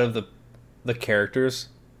a lot of the characters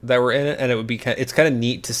that were in it, and it's kind of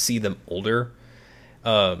neat to see them older,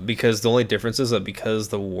 because the only difference is that because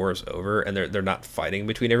the war is over and they're not fighting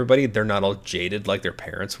between everybody, they're not all jaded like their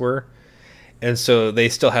parents were, and so they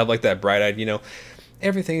still have like that bright-eyed,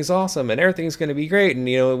 everything's awesome and everything's going to be great, and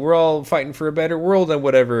we're all fighting for a better world and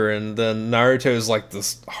whatever. And then Naruto is like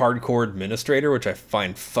this hardcore administrator, which I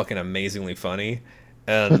find fucking amazingly funny,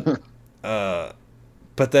 and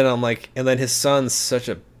but then I'm like, and then his son's such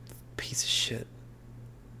a piece of shit.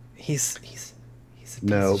 He's a piece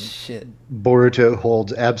of shit. Boruto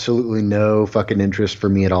holds absolutely no fucking interest for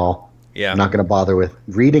me at all. Yeah, I'm not going to bother with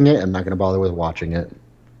reading it. I'm not going to bother with watching it.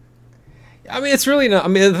 I mean, it's really not. I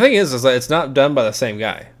mean, the thing is that it's not done by the same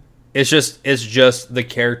guy. It's just the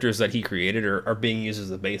characters that he created are being used as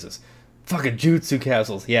the basis. Fucking jutsu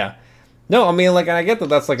castles, yeah. No, I mean, like, and I get that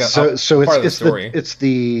that's like a part of the story. It's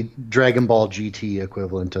the Dragon Ball GT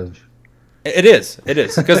equivalent of. It is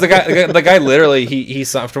because the guy literally he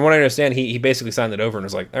signed, from what I understand, he basically signed it over and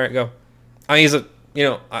was like, all right, go. I mean,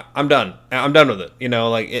 I'm done. I'm done with it.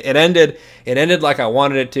 Like it ended like I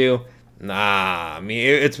wanted it to. Nah, I mean,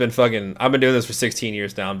 it's been fucking. I've been doing this for 16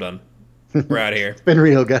 years now. I'm done. We're out of here. It's been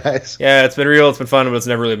real, guys. Yeah, it's been real. It's been fun, but it's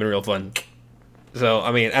never really been real fun. So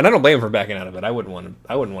I mean, and I don't blame him for backing out of it. I wouldn't want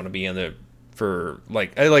to be in there for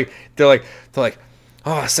they're like,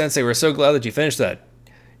 oh, Sensei, we're so glad that you finished that.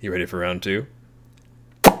 You ready for round 2?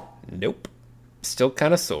 Nope. Still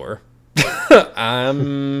kind of sore.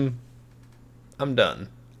 I'm done.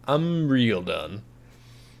 I'm real done.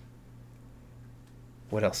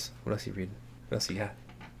 What else? What else you reading? What else you got?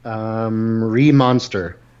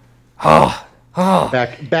 Monster.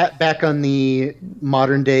 Back on the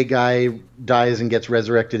modern day guy dies and gets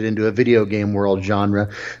resurrected into a video game world genre.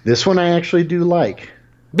 This one I actually do like.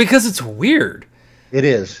 Because it's weird. It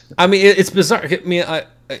is. I mean, it's bizarre. I mean,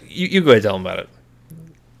 you go ahead and tell him about it.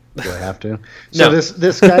 Do I have to? So No.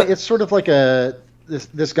 this guy, it's sort of like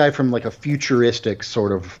this guy from like a futuristic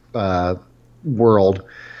sort of world,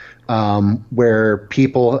 where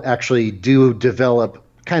people actually do develop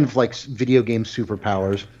kind of like video game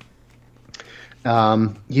superpowers.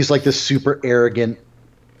 He's like this super arrogant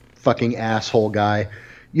fucking asshole guy.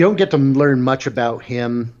 You don't get to learn much about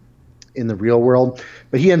him in the real world,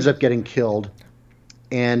 but he ends up getting killed,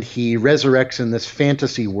 and he resurrects in this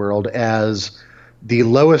fantasy world as the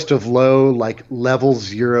lowest of low, like level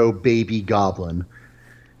 0 baby goblin.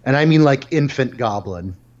 And I mean like infant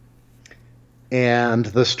goblin. And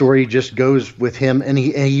the story just goes with him, and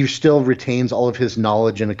he still retains all of his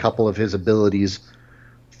knowledge and a couple of his abilities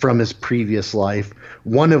from his previous life,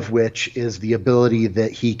 one of which is the ability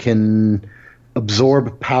that he can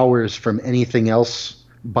absorb powers from anything else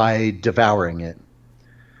by devouring it.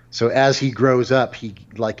 So as he grows up, he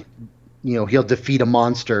he'll defeat a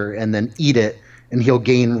monster and then eat it, and he'll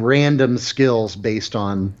gain random skills based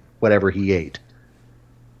on whatever he ate.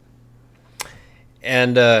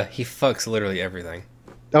 And he fucks literally everything.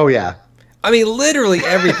 Oh yeah. I mean, literally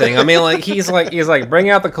everything. I mean, like he's like, bring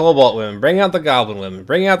out the Cobalt women, bring out the Goblin women,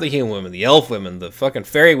 bring out the human women, the Elf women, the fucking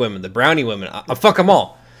Fairy women, the Brownie women. I fuck them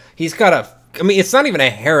all. He's got I mean, it's not even a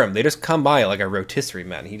harem. They just come by like a rotisserie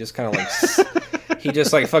man. He just kind of like, he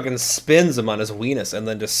just like fucking spins them on his weenus and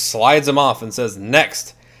then just slides them off and says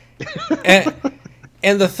next.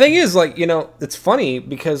 And the thing is, like, it's funny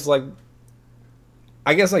because like,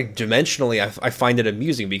 I guess like dimensionally, I find it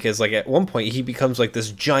amusing because like at one point he becomes like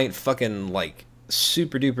this giant fucking like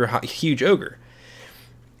super duper huge ogre,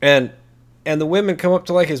 and the women come up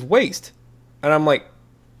to like his waist, and I'm like,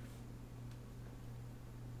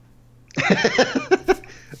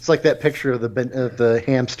 it's like that picture of the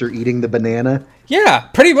hamster eating the banana. yeah,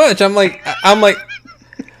 pretty much. I'm like,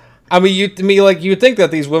 I mean, you'd think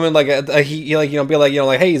that these women like he like be like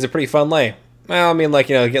like, hey, he's a pretty fun lay. Well, I mean, like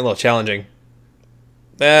get a little challenging.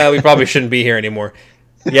 We probably shouldn't be here anymore.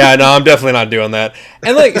 Yeah, no, I'm definitely not doing that.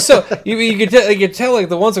 And like, so you could tell like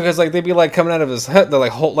the ones because like they'd be like coming out of his hut, they're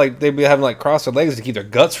like they'd be having like crossed their legs to keep their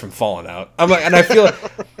guts from falling out. I'm like, and I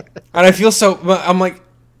feel so. I'm like,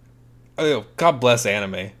 oh, God bless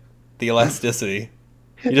anime, the elasticity.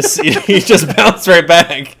 You just bounce right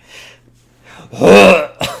back.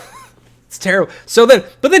 It's terrible.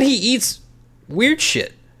 But then he eats weird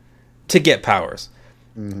shit to get powers.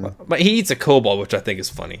 Mm-hmm. But he eats a kobold, which I think is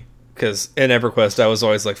funny because in EverQuest I was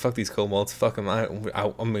always like, "Fuck these kobolds, fuck them." I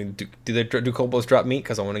mean, do kobolds drop meat?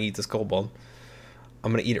 Because I want to eat this kobold.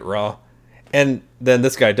 I'm gonna eat it raw, and then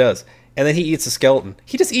this guy does, and then he eats a skeleton.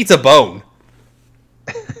 He just eats a bone,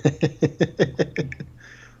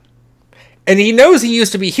 and he knows he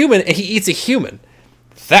used to be human, and he eats a human.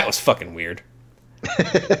 That was fucking weird.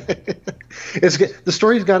 The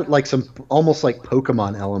story's got like some almost like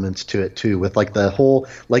Pokemon elements to it too, with like the whole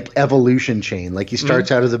like evolution chain. Like he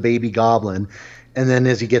starts out as a baby goblin, and then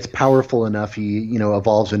as he gets powerful enough, he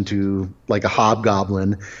evolves into like a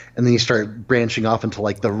hobgoblin, and then you start branching off into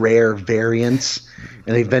like the rare variants,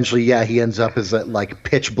 and eventually, he ends up as that like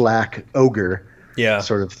pitch black ogre,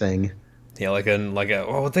 sort of thing. Yeah, like a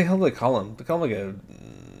what the hell do they call him? They call him like a.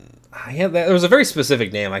 There was a very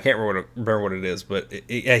specific name. I can't remember what it is, but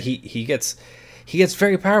he gets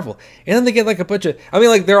very powerful, and then they get like a bunch of. I mean,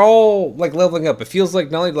 like they're all like leveling up. It feels like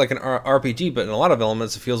not only like an RPG, but in a lot of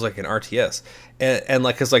elements, it feels like an RTS. And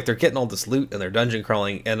like, cause like they're getting all this loot and they're dungeon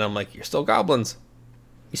crawling, and I'm like, you're still goblins.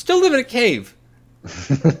 You still live in a cave.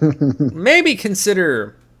 Maybe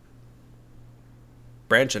consider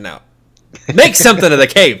branching out. Make something of the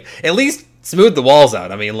cave. At least smooth the walls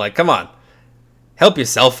out. I mean, like, come on. Help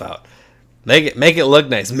yourself out. Make it look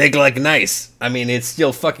nice. Make it look nice. I mean, it's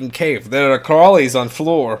still fucking cave. There are crawlies on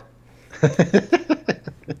floor.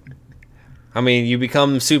 I mean, you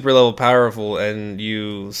become super level powerful and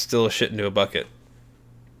you still shit into a bucket.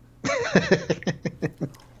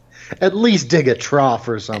 At least dig a trough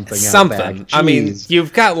or something. Something. I mean,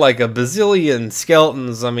 you've got like a bazillion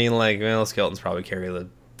skeletons. I mean, like, well, skeletons probably carry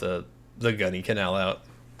the gunny canal out.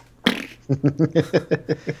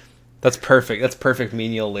 That's perfect. That's perfect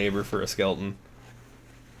menial labor for a skeleton.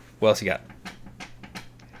 What else you got?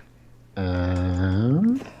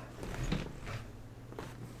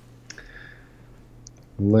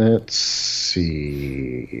 Let's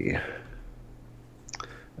see.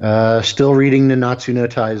 Still reading Nanatsu no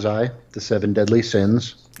Taizai, The Seven Deadly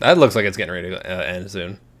Sins. That looks like it's getting ready to end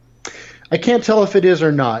soon. I can't tell if it is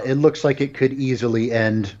or not. It looks like it could easily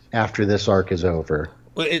end after this arc is over.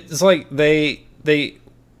 It's like they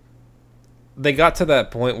got to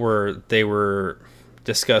that point where they were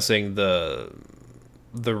discussing the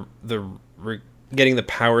getting the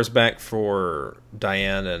powers back for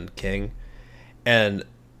Diane and King, and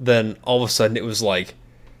then all of a sudden it was like,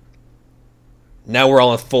 now we're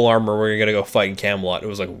all in full armor. We're gonna go fight in Camelot. It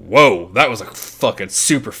was like, whoa, that was a fucking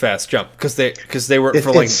super fast jump because they were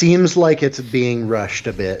for like. It seems like it's being rushed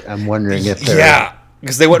a bit. I'm wondering if they're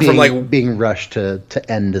because they went from like being rushed to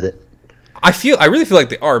end it. I really feel like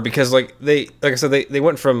they are, because like I said, they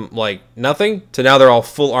went from like nothing to now they're all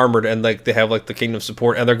full armored, and like they have like the kingdom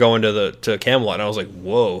support, and they're going to Camelot, and I was like,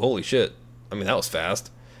 whoa, holy shit. I mean, that was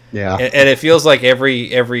fast. Yeah. And it feels like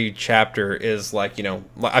every chapter is like, you know,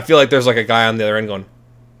 I feel like there's like a guy on the other end going.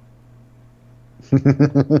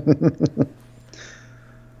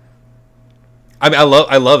 I mean,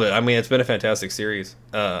 I love it. I mean, it's been a fantastic series.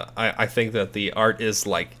 I think that the art is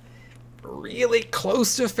like really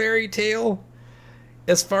close to Fairy Tail.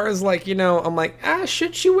 As far as like, you know, I'm like,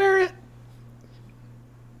 should she wear it?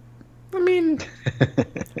 I mean,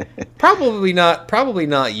 probably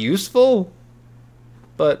not useful.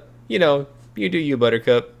 But, you know, you do you,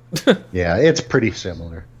 Buttercup. Yeah, it's pretty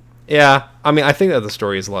similar. Yeah, I mean, I think that the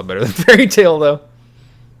story is a lot better than Fairy Tail, though.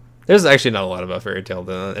 There's actually not a lot about Fairy Tail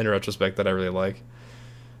in retrospect that I really like.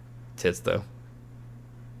 Tits, though.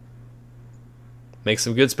 Makes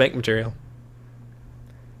some good spank material.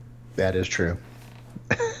 That is true.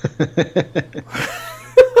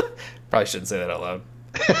 Probably shouldn't say that out loud.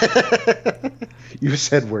 You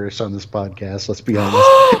said worse on this podcast, let's be honest.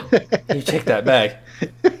 You take that back.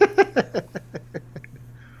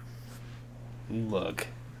 Look.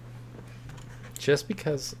 Just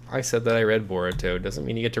because I said that I read Boruto doesn't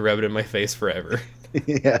mean you get to rub it in my face forever.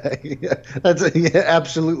 Yeah, that's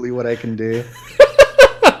absolutely what I can do.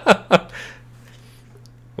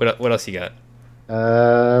 What else you got?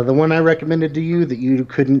 The one I recommended to you that you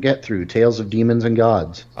couldn't get through, Tales of Demons and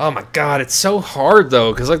Gods. Oh my god, it's so hard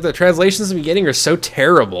though, because like the translations in the beginning are so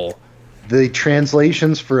terrible. The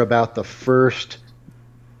translations for about the first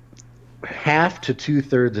half to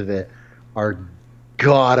 2/3 of it are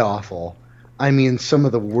god awful. I mean, some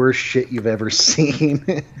of the worst shit you've ever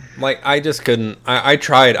seen. Like, I just couldn't. I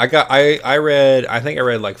tried. I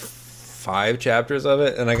read like 5 chapters of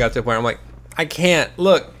it, and I got to the point where I'm like, I can't.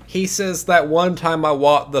 Look, he says that one time I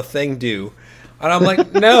walked the thing do. And I'm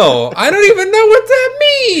like, no, I don't even know what that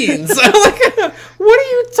means. I'm like, what are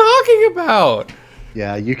you talking about?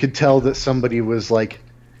 Yeah, you could tell that somebody was like,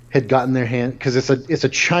 had gotten their hand, because it's a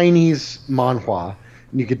Chinese manhwa,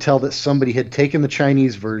 and you could tell that somebody had taken the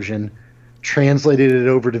Chinese version, translated it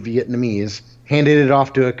over to Vietnamese, handed it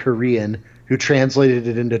off to a Korean who translated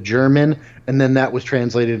it into German, and then that was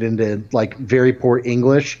translated into like very poor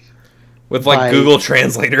English with like Google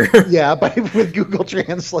Translator. Yeah, with Google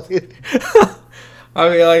Translate. I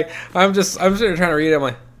mean, like, I'm just trying to read it. I'm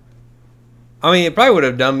like, I mean, it probably would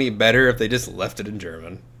have done me better if they just left it in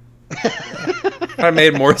German. That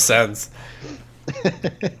made more sense.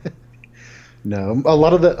 No,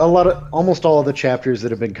 almost all of the chapters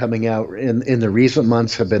that have been coming out in the recent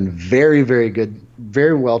months have been very, very good,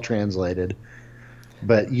 very well translated.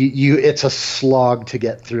 But it's a slog to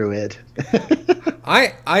get through it.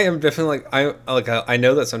 I am definitely I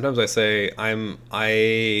know that sometimes I say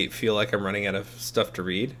I feel like I'm running out of stuff to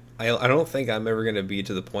read. I don't think I'm ever going to be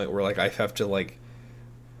to the point where like I have to like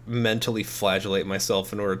mentally flagellate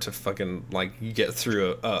myself in order to fucking like get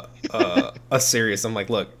through a series. I'm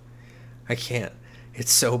like, look, I can't.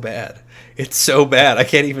 It's so bad. It's so bad. I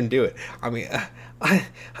can't even do it. I mean, I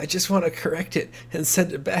just want to correct it and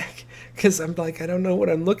send it back because I'm like, I don't know what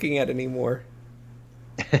I'm looking at anymore.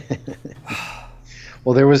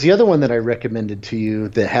 Well, there was the other one that I recommended to you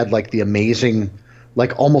that had like the amazing,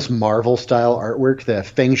 like almost Marvel style artwork, the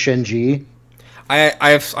Feng Shenji.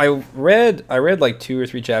 I read like 2 or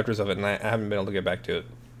 3 chapters of it, and I haven't been able to get back to it.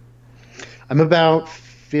 I'm about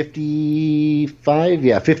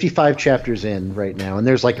 55 chapters in right now, and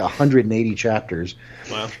there's like 180 chapters.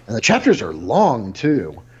 Wow. And the chapters are long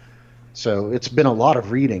too, so it's been a lot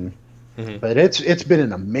of reading. Mm-hmm. But it's been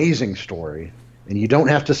an amazing story, and you don't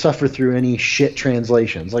have to suffer through any shit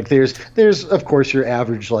translations. Like there's of course your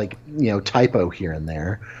average like typo here and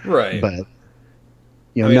there, right? But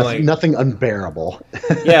nothing unbearable.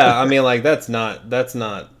 Yeah, I mean like that's not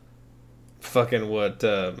fucking what.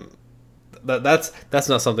 That's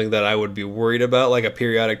not something that I would be worried about, like a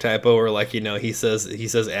periodic typo or like he says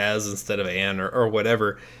as instead of an or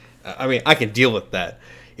whatever. I mean, I can deal with that.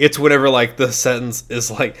 It's whatever like the sentence is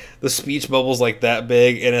like the speech bubble's like that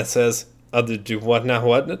big and it says do what now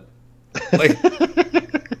what like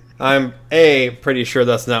I'm pretty sure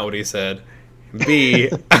that's not what he said. B,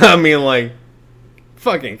 I mean like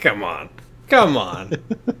fucking come on.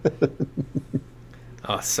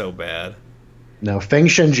 Oh, so bad. No, Feng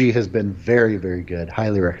Shenji has been very, very good.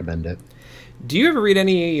 Highly recommend it. Do you ever read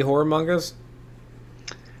any horror mangas?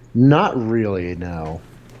 Not really, no.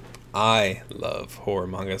 I love horror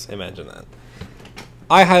mangas. Imagine that.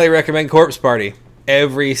 I highly recommend Corpse Party.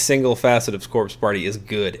 Every single facet of Corpse Party is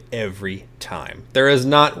good every time. There is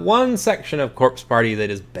not one section of Corpse Party that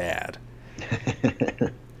is bad.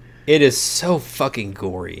 It is so fucking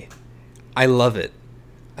gory. I love it.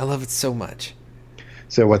 I love it so much.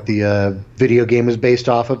 So what the video game is based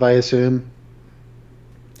off of, I assume?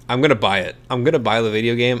 I'm gonna buy it. I'm gonna buy the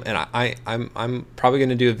video game, and I'm probably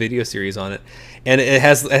gonna do a video series on it. And it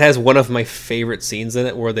has one of my favorite scenes in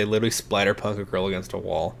it where they literally splatterpunk a girl against a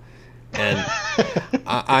wall, and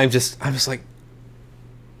I'm just like,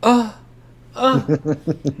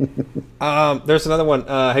 There's another one.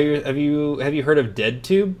 Have you heard of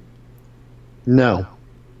DeadTube? No.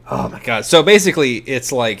 Oh my god! So basically,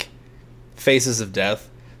 it's like Faces of Death,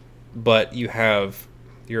 but you're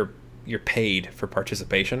paid for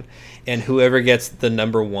participation, and whoever gets the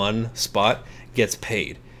number one spot gets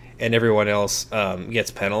paid, and everyone else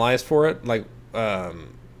gets penalized for it. Like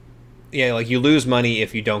you lose money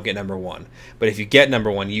if you don't get number one, but if you get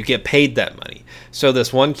number one, you get paid that money. So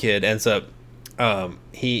this one kid ends up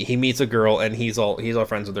he meets a girl, and he's all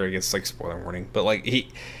friends with her. I guess, like, spoiler warning, but like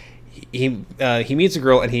he meets a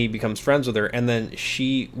girl and he becomes friends with her, and then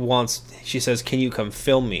she says, "Can you come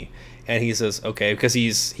film me?" And he says, "Okay," because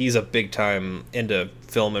he's a big time into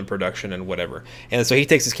film and production and whatever. And so he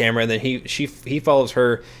takes his camera, and then he follows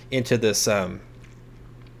her into this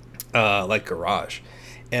like garage,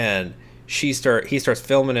 and he starts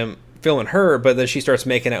filming her, but then she starts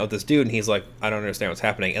making out with this dude, and he's like, "I don't understand what's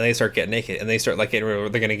happening." And they start getting naked, and they start like getting ready,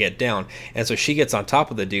 they're gonna get down, and so she gets on top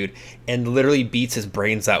of the dude and literally beats his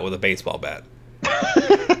brains out with a baseball bat.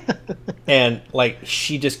 And like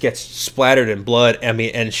she just gets splattered in blood. I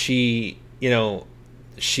mean, and she,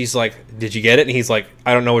 she's like, "Did you get it?" And he's like,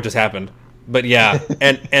 "I don't know what just happened, but yeah."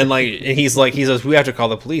 and like he says, "We have to call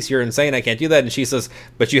the police. You're insane. I can't do that." And she says,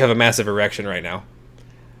 "But you have a massive erection right now."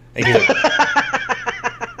 And he's like,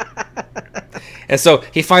 and so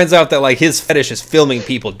he finds out that like his fetish is filming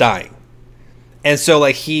people dying. And so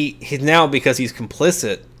like he now, because he's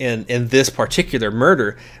complicit in this particular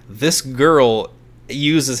murder, this girl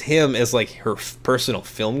uses him as like her personal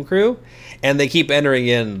film crew, and they keep entering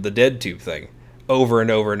in the DeadTube thing over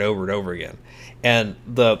and over and over and over again. And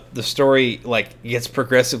the story like gets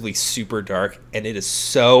progressively super dark, and it is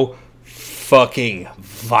so fucking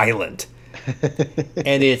violent.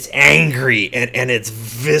 And it's angry, and it's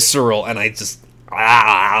visceral, and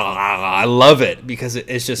I love it because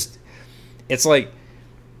it's like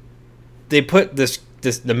they put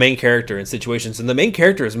the main character in situations, and the main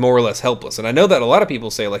character is more or less helpless. And I know that a lot of people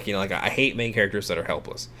say like, I hate main characters that are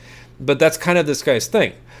helpless, but that's kind of this guy's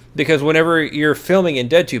thing, because whenever you're filming in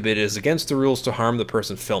DeadTube, it is against the rules to harm the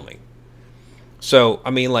person filming. So I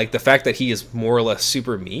mean, like, the fact that he is more or less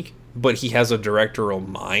super meek, but he has a directorial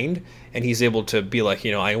mind, and he's able to be like,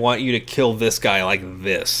 I want you to kill this guy like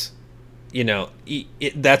this.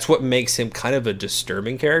 That's what makes him kind of a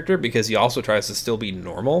disturbing character, because he also tries to still be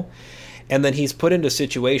normal. And then he's put into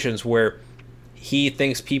situations where he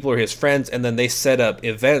thinks people are his friends, and then they set up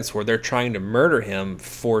events where they're trying to murder him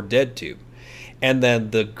for DeadTube. And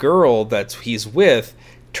then the girl that he's with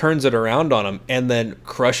turns it around on him and then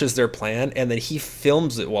crushes their plan, and then he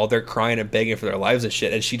films it while they're crying and begging for their lives and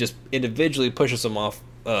shit, and she just individually pushes them off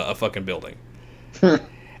a fucking building. And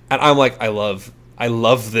I'm like, I love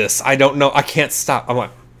this. I don't know, I can't stop. I'm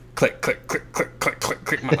like, click, click, click, click, click, click,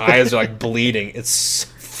 click. My eyes are like bleeding. It's so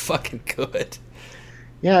fucking good.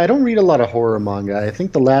 Yeah, I don't read a lot of horror manga. I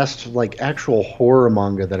think the last like actual horror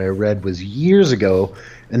manga that I read was years ago,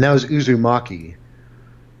 and that was Uzumaki.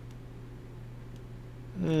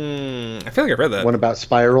 I feel like I've read that. One about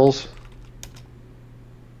spirals.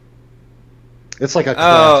 It's like a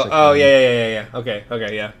classic. Oh, yeah. Okay,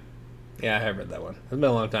 yeah. Yeah, I have read that one. It's been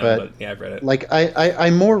a long time, but yeah, I've read it. Like,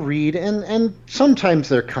 I more read, and sometimes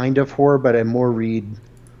they're kind of horror, but I more read,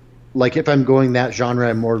 like, if I'm going that genre,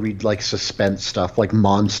 I more read, like, suspense stuff, like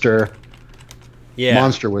Monster. Yeah.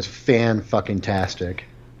 Monster was fan-fucking-tastic.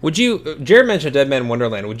 Would you... Jared mentioned Dead Man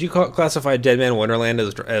Wonderland. Would you classify Dead Man Wonderland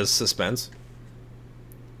as suspense?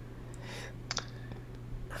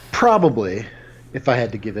 Probably, if I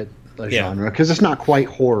had to give it a genre, because it's not quite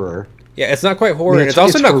horror. Yeah, it's not quite horror, and it's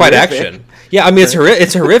also not quite action. Yeah, I mean, it's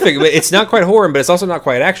horrific, but it's not quite horror, but it's also not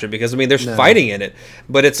quite action, because, I mean, there's fighting in it,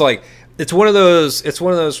 but it's like, it's one of those. It's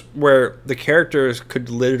one of those where the characters could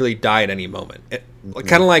literally die at any moment.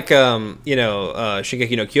 Kind of like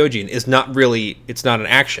Shingeki no Kyojin is not really. It's not an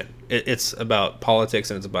action. It's about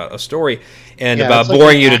politics and it's about a story and about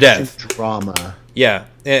boring you to death. Drama. Yeah,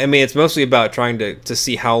 I mean it's mostly about trying to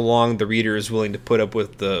see how long the reader is willing to put up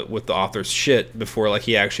with the author's shit before like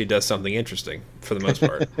he actually does something interesting for the most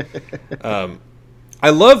part. I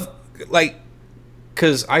love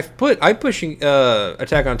because I'm pushing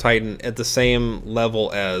Attack on Titan at the same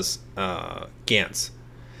level as Gantz.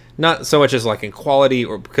 Not so much as like in quality,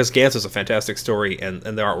 or because Gantz is a fantastic story and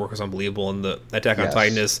the artwork is unbelievable, and the Attack on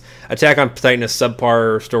Titan is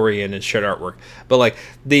subpar story and it's shit artwork. But like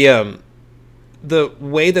the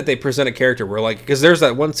way that they present a character, where like, because there's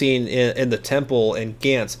that one scene in the temple in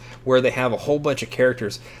Gantz where they have a whole bunch of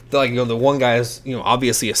characters. Like, the one guy is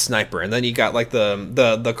obviously a sniper, and then you got like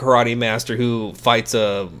the karate master who fights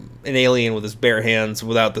an alien with his bare hands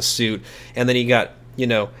without the suit, and then you got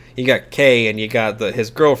Kay, and you got his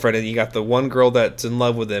girlfriend, and you got the one girl that's in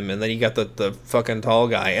love with him, and then you got the fucking tall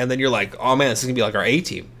guy, and then you're like, oh man, this is gonna be like our A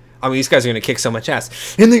team. I mean, these guys are gonna kick so much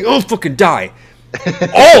ass, and they all fucking die.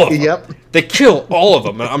 All of them. Yep. They kill all of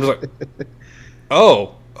them, and I'm just like,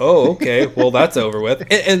 oh, okay, well that's over with.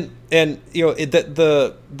 And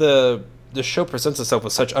the show presents itself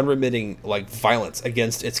with such unremitting like violence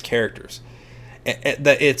against its characters, and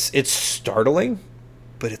that it's startling,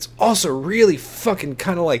 but it's also really fucking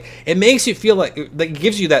kind of like, it makes you feel like it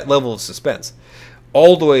gives you that level of suspense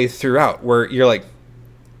all the way throughout, where you're like,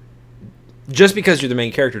 just because you're the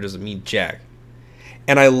main character doesn't mean jack.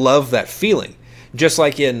 And I love that feeling. Just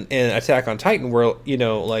like in Attack on Titan, where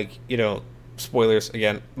spoilers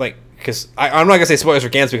again, like, because I'm not gonna say spoilers for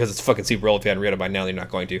Gantz because it's fucking super old. If you hadn't read it by now, you're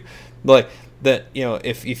not going to. But like that,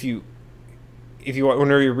 if you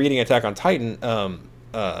whenever you're reading Attack on Titan,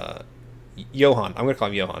 Johan, I'm gonna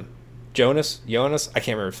call him Jonas, I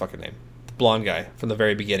can't remember his fucking name. The blonde guy from the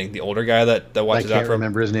very beginning, the older guy that watches out for him. I can't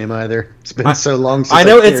remember his name either. It's been so long since I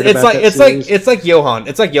know it's like Johan,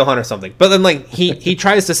 or something. But then like he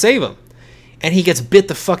tries to save him, and he gets bit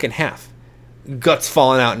the fucking half, guts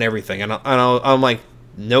falling out and everything, and I'm like,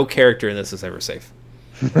 no character in this is ever safe.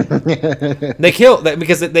 They kill that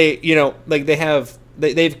because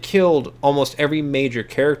they've killed almost every major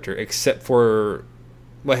character except for,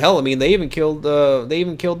 well, hell, I mean, they even killed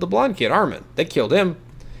the blonde kid, Armin. They killed him.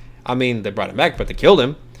 I mean, they brought him back, but they killed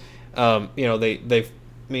him. They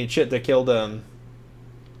killed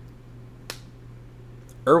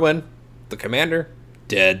Erwin, the commander,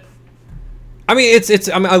 dead. I mean,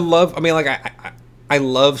 I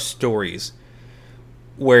love stories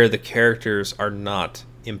where the characters are not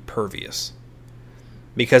impervious,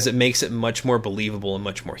 because it makes it much more believable and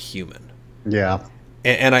much more human. Yeah.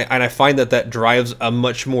 And I find that drives a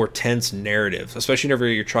much more tense narrative, especially whenever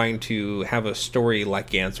you're trying to have a story like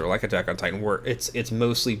Gantz or like Attack on Titan, where it's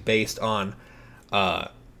mostly based on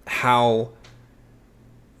how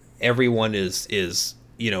everyone is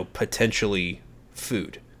potentially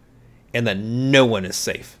food, and that no one is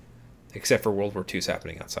safe except for World War II's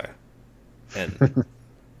happening outside. And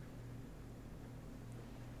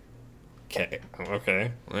okay,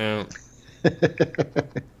 well,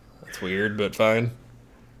 that's weird, but fine.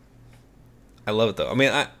 I love it though. I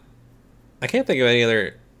mean, I can't think of any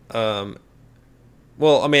other.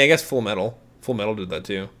 Well, I mean, I guess Full Metal. Full Metal did that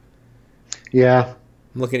too. Yeah.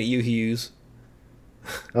 I'm looking at you, Hughes.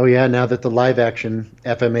 Oh yeah! Now that the live action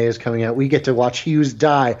FMA is coming out, we get to watch Hughes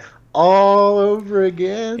die all over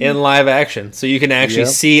again in live action, so you can actually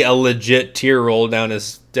see a legit tear roll down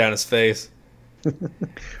his face.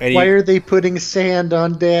 Why are they putting sand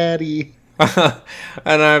on Daddy? And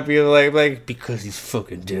I'd be like, because he's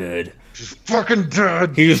fucking dead. He's fucking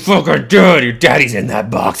dead. He's fucking dead. Your daddy's in that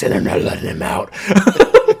box, and they're not letting him out.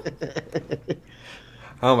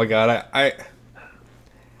 Oh my god! I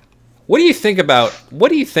What do you think about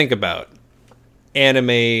anime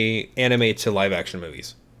to live action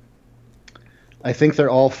movies? I think they're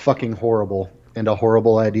all fucking horrible and a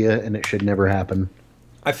horrible idea, and it should never happen.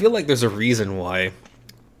 I feel like there's a reason why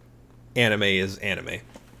anime is anime,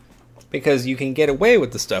 because you can get away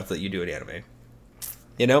with the stuff that you do in anime.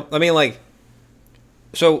 I mean, like,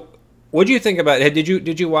 so what do you think about? Did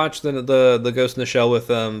you watch the Ghost in the Shell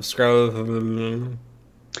with Scarlett?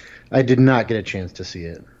 I did not get a chance to see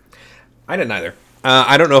it. I didn't either.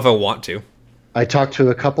 I don't know if I want to. I talked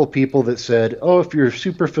to a couple people that said, "Oh, if you're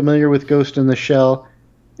super familiar with Ghost in the Shell,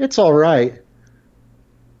 it's all right."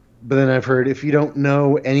 But then I've heard if you don't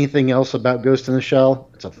know anything else about Ghost in the Shell,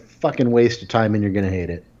 it's a fucking waste of time and you're gonna hate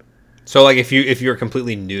it. So, like, if you're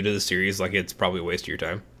completely new to the series, like, it's probably a waste of your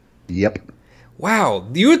time. Yep. wow,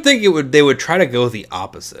 you would think they would try to go the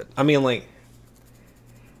opposite. I mean, like,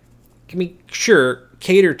 sure,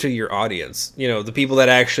 cater to your audience, you know, the people that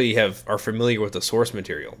actually are familiar with the source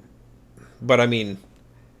material. But I mean,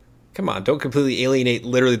 come on, don't completely alienate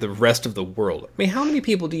literally the rest of the world. I mean, how many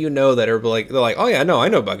people do you know that are like, they're like, oh yeah, no, I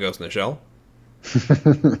know about Ghost in the Shell.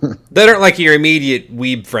 That aren't like your immediate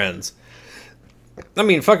weeb friends. I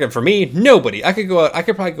mean, fucking for me, nobody. I could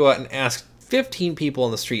probably go out and ask 15 people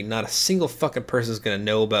on the street, and not a single fucking person is going to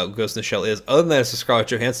know about Ghost in the Shell is, other than it's a Scarlett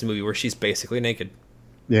Johansson movie where she's basically naked.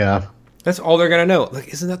 Yeah. That's all they're going to know. Like,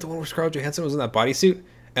 isn't that the one where Scarlett Johansson was in that bodysuit?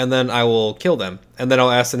 And then I will kill them. And then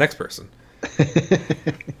I'll ask the next person.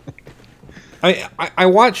 I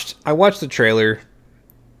watched the trailer,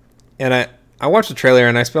 and I watched the trailer,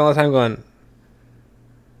 and I spent a lot of time going,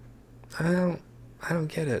 I don't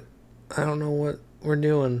get it. I don't know what we're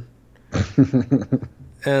doing.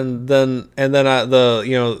 and then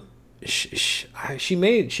she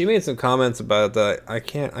made some comments about that. I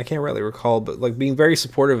can't really recall, but like being very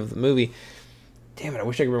supportive of the movie. Damn it! I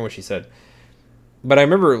wish I could remember what she said. But I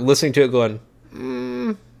remember listening to it going,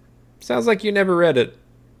 sounds like you never read it.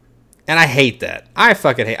 And I hate that. I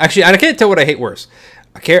fucking hate. Actually, I can't tell what I hate worse.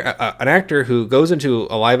 An actor who goes into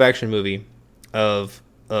a live action movie of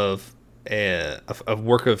a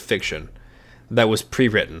work of fiction that was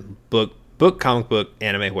pre-written, book, comic book,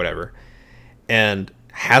 anime, whatever, and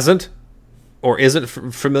hasn't or isn't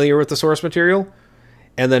familiar with the source material,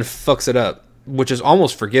 and then fucks it up, which is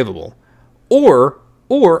almost forgivable. Or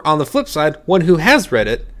on the flip side, one who has read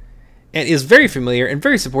it and is very familiar and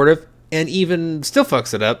very supportive, and even still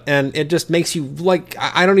fucks it up, and it just makes you like,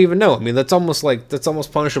 I don't even know. I mean, that's almost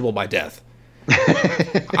punishable by death.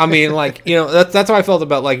 I mean, like, you know, that's how I felt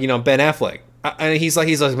about, like, you know, Ben Affleck. And he's like,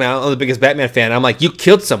 man, I'm the biggest Batman fan. I'm like, you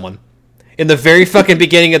killed someone in the very fucking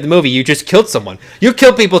beginning of the movie. You just killed someone. You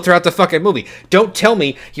kill people throughout the fucking movie. Don't tell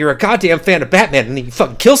me you're a goddamn fan of Batman and then you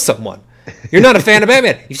fucking kill someone. You're not a fan of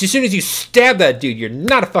Batman. As soon as you stab that dude, you're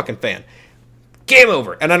not a fucking fan. Game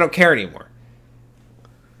over, and I don't care anymore.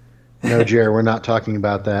 No, Jer, we're not talking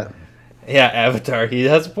about that. Yeah, Avatar. He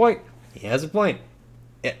has a point.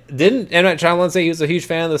 Didn't M. Night Shyamalan say he was a huge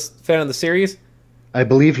fan of the series? I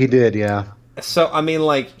believe he did, yeah. So I mean,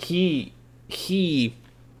 like, he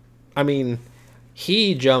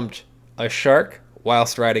jumped a shark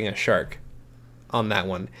whilst riding a shark on that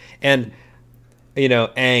one, and you know,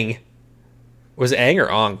 Aang, was it Aang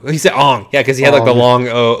or Ong? He said Ong, yeah, because he had like the long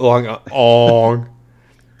Ong,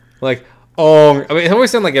 like Ong. I mean, it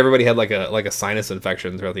always sounded like everybody had like a sinus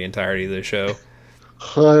infection throughout the entirety of the show.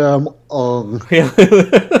 Hi, I'm Ong.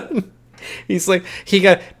 He's like,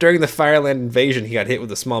 during the Fireland invasion, he got hit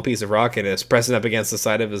with a small piece of rock and it's pressing up against the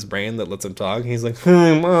side of his brain that lets him talk. He's like,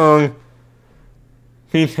 I'm Ong.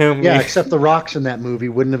 Yeah, except the rocks in that movie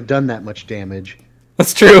wouldn't have done that much damage.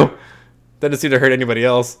 That's true. That doesn't seem to hurt anybody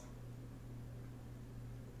else.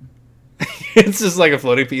 It's just like a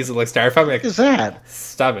floating piece of like styrofoam. Like, what is that?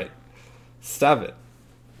 Stop it.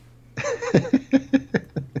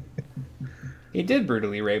 He did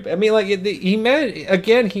brutally rape. I mean, like, he managed,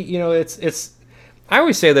 again, it's I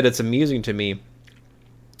always say that it's amusing to me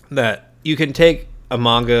that you can take a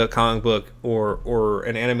manga, comic book, or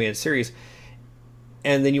an animated series,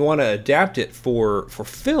 and then you want to adapt it for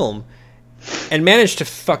film, and manage to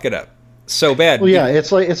fuck it up so bad. Well, yeah,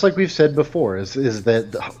 it's like we've said before, is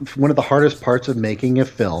that one of the hardest parts of making a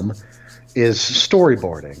film is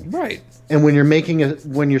storyboarding. Right. And when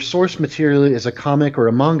your source material is a comic or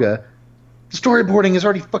a manga, storyboarding is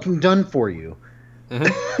already fucking done for you.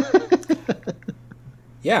 Mm-hmm.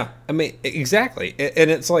 Yeah, I mean, exactly.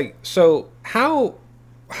 And it's like, so how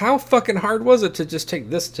fucking hard was it to just take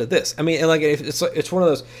this to this? I mean, and like, it's one of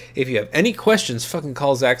those, if you have any questions, fucking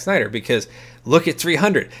call Zack Snyder, because look at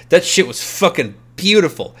 300. That shit was fucking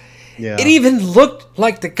beautiful. Yeah. It even looked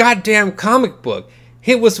like the goddamn comic book.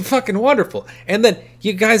 It was fucking wonderful. And then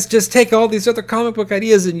you guys just take all these other comic book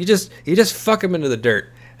ideas and you just fuck them into the dirt.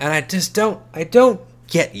 And I don't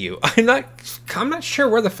get you. I'm not sure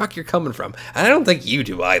where the fuck you're coming from. And I don't think you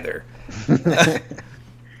do either. But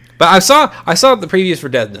I saw the previews for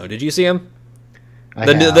Death Note. Did you see them?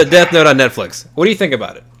 The Death Note on Netflix. What do you think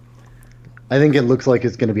about it? I think it looks like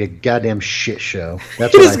it's going to be a goddamn shit show.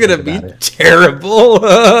 That's what it's going to be terrible.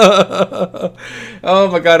 Oh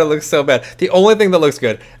my god, it looks so bad. The only thing that looks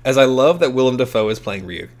good is I love that Willem Dafoe is playing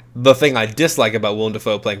Ryuk. The thing I dislike about Willem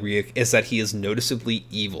Dafoe playing Ryuk is that he is noticeably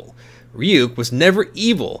evil. Ryuk was never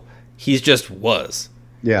evil. He just was.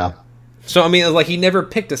 Yeah. So, I mean, like, he never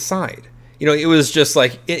picked a side. You know, it was just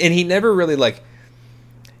like, and he never really, like,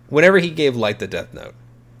 whenever he gave Light the Death Note,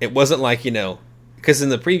 it wasn't like, you know, Because in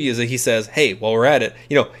the previews, he says, "Hey, while we're at it,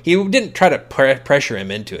 he didn't try to pressure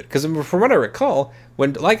him into it." Because from what I recall,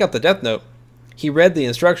 when Light got the Death Note, he read the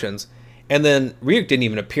instructions, and then Ryuk didn't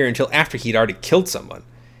even appear until after he'd already killed someone,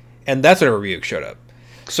 and that's when Ryuk showed up.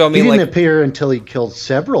 So I mean, he didn't appear until he killed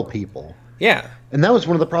several people. Yeah, and that was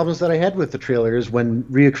one of the problems that I had with the trailer is when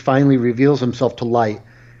Ryuk finally reveals himself to Light,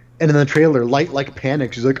 and in the trailer, Light like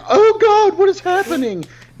panics. He's like, "Oh God, what is happening?"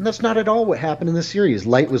 And that's not at all what happened in the series.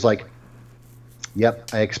 Light was like, "Yep,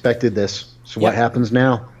 I expected this. So what happens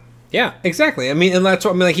now?" Yeah, exactly. I mean, and that's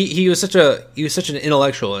what I mean. Like he was such an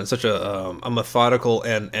intellectual and such a methodical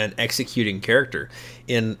and executing character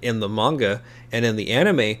in the manga and in the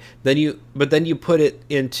anime. Then you put it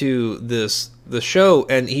into the show,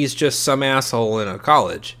 and he's just some asshole in a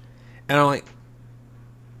college, and I'm like,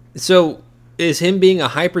 so is him being a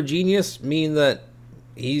hyper genius mean that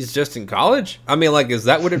he's just in college? I mean, like, is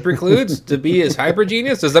that what it precludes to be his hyper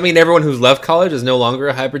genius? Does that mean everyone who's left college is no longer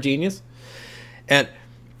a hyper genius? And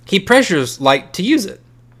he pressures Light to use it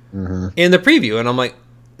in the preview, and I'm like,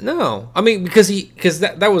 no. I mean, because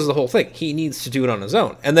that was the whole thing. He needs to do it on his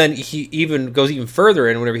own, and then he even goes even further.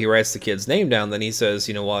 And whenever he writes the kid's name down, then he says,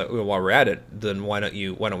 while we're at it, then why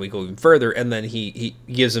don't we go even further? And then he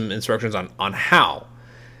gives him instructions on how.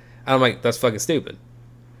 And I'm like, that's fucking stupid.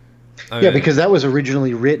 I mean, because that was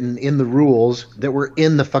originally written in the rules that were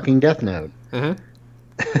in the fucking Death Note.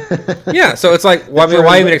 Yeah, so it's like,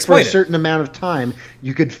 why even explain it? For a certain amount of time,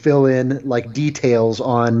 you could fill in like details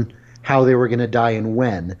on how they were going to die and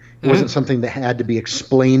when. It wasn't something that had to be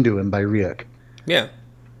explained to him by Ryuk. Yeah.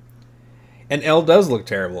 And L does look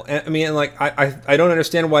terrible. I mean, like, I don't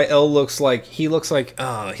understand why L looks like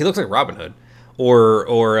Robin Hood, or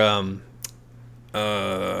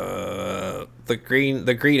the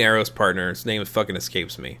Green Arrow's partner. His name fucking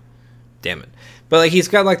escapes me. Damn it. But like, he's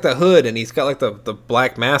got like the hood, and he's got like the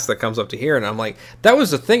black mask that comes up to here, and I'm like, that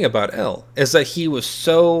was the thing about L, is that he was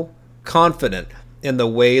so confident in the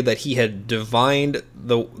way that he had divined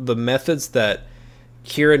the methods that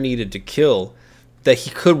Kira needed to kill, that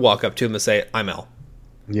he could walk up to him and say, "I'm L."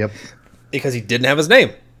 Yep. Because he didn't have his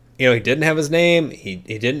name. He didn't have his name.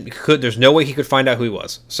 There's no way he could find out who he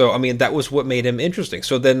was. So I mean, that was what made him interesting.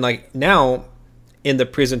 So then, like, now in the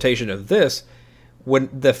presentation of this, when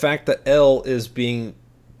the fact that L is being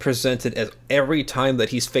presented as every time that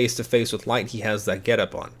he's face to face with Light, he has that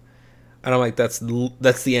getup on, and I'm like, that's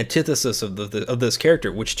the antithesis of this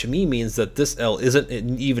character, which to me means that this L isn't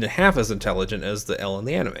even half as intelligent as the L in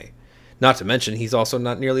the anime. Not to mention, he's also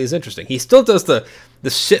not nearly as interesting. He still does the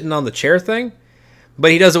sitting on the chair thing,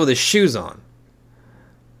 but he does it with his shoes on.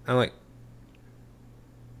 I'm like,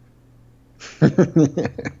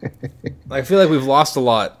 I feel like we've lost a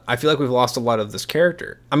lot. I feel like we've lost a lot of this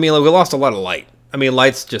character. I mean, like, we lost a lot of Light. I mean,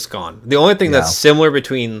 Light's just gone. The only thing that's similar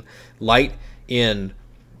between Light in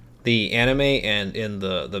the anime and in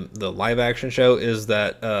the live action show is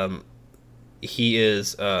that he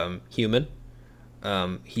is human.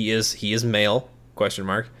 He is male ?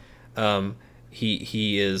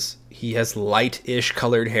 He has light-ish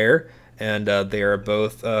colored hair, and they are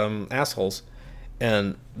both assholes.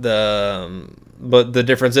 And but the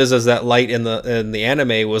difference is that Light in the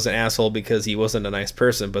anime was an asshole because he wasn't a nice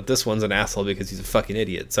person, but this one's an asshole because he's a fucking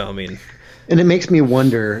idiot. So I mean, and it makes me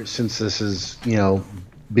wonder, since this is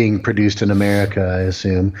being produced in America, I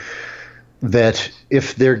assume, that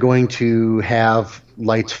if they're going to have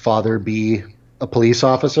Light's father be a police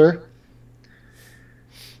officer,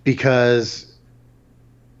 because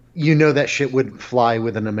that shit wouldn't fly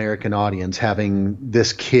with an American audience, having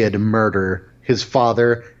this kid murder his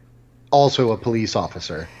father, also a police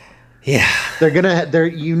officer. Yeah, they're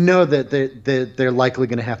they're likely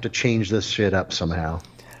gonna have to change this shit up somehow.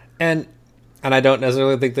 And I don't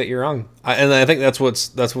necessarily think that you're wrong. And I think that's one of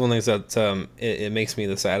the things that it makes me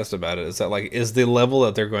the saddest about it, is that, like, is the level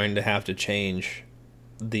that they're going to have to change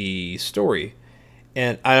the story.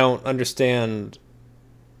 And I don't understand.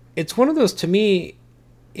 It's one of those, to me,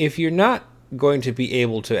 if you're not going to be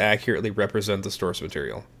able to accurately represent the source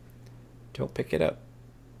material, don't pick it up.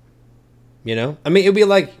 I mean, it'd be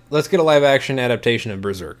like, let's get a live action adaptation of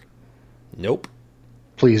Berserk. Nope.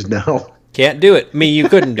 Please no. Can't do it. I mean, you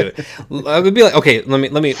couldn't do it. It would be like, okay, let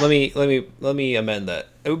me amend that.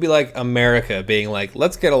 It would be like America being like,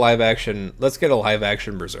 let's get a live action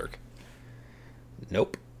Berserk.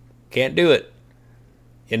 Nope. Can't do it.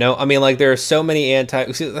 I mean, like, there are so many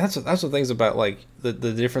see, that's the things about, like, the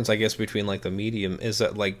difference, I guess, between, like, the medium is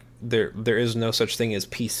that, like, there is no such thing as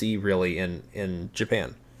PC really in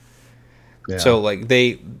Japan. Yeah. So, like,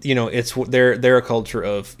 they, it's they're a culture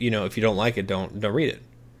of, if you don't like it, don't read it.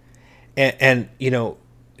 And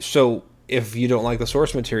so if you don't like the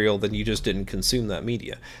source material, then you just didn't consume that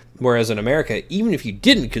media. Whereas in America, even if you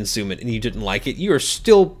didn't consume it and you didn't like it, you are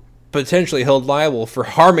still potentially held liable for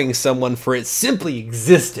harming someone for it simply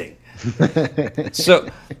existing. so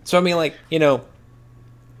I mean, like, you know,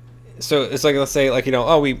 so it's like, let's say, like, you know,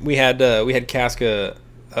 oh, we had Casca,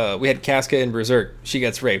 in Berserk. She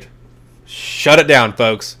gets raped. Shut it down,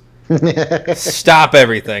 folks. Stop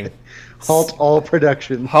everything. Halt all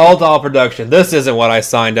production. Halt all production. This isn't what I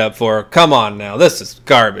signed up for. Come on now. This is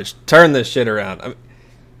garbage. Turn this shit around.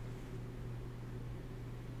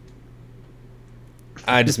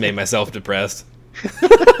 I just made myself depressed.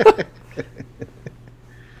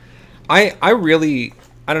 I really,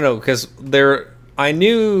 I don't know, because I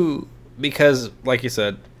knew, because like you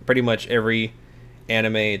said, pretty much every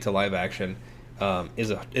anime to live action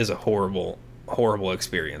is a horrible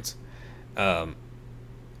experience.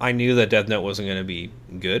 I knew that Death Note wasn't going to be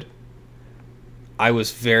good. I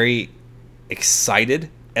was very excited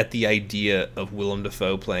at the idea of Willem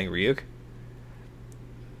Dafoe playing Ryuk.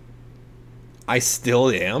 I still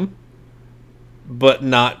am, but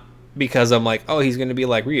not because I'm like, oh, he's going to be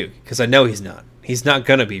like Ryuk, because I know he's not. He's not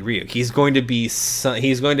going to be Ryuk. He's going to be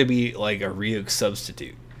like a Ryuk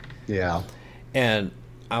substitute. Yeah. And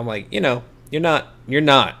I'm like, you know, you're not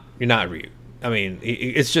Ryuk. I mean,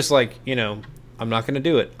 it's just like, you know, I'm not going to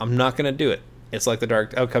do it. I'm not going to do it. It's like the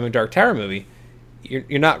upcoming Dark Tower movie.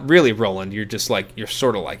 You're not really Roland. You're just like, you're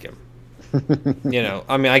sort of like him. You know,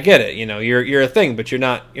 I mean, I get it. You know, you're a thing, but you're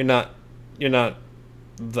not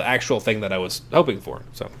the actual thing that I was hoping for.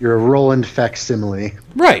 So you're a Roland facsimile.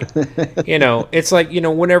 Right. You know, it's like, you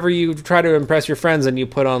know, whenever you try to impress your friends and you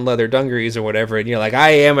put on leather dungarees or whatever, and you're like, I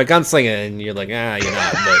am a gunslinger, and you're like, you're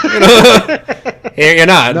not. But, you know, you're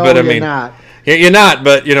not. No, but I you're mean, not. You're not,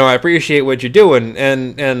 but, you know, I appreciate what you're doing,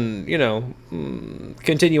 and you know,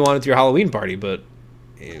 continue on with your Halloween party, but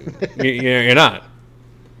you're not.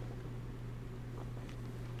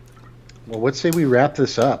 Well, let's say we wrap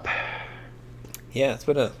this up. Yeah, it's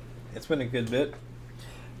been a good bit.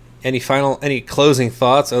 Any closing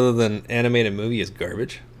thoughts other than animated movie is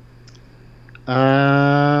garbage?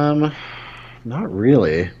 Not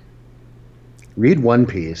really. Read One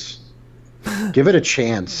Piece. Give it a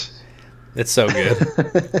chance. It's so good.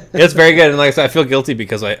 It's very good, and like I said, I feel guilty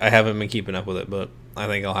because I haven't been keeping up with it, but I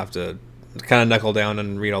think I'll have to kind of knuckle down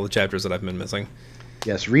and read all the chapters that I've been missing.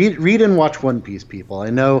 Yes, read and watch One Piece, people. I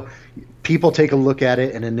know people take a look at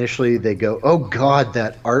it and initially they go, "Oh God,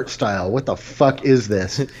 that art style! What the fuck is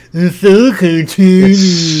this?" It's so cartoony.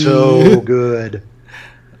 It's so good.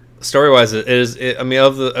 Story-wise, I mean,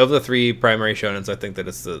 of the three primary shonens, I think that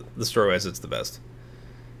it's the story-wise, it's the best.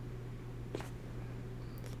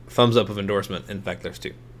 Thumbs up of endorsement. In fact, there's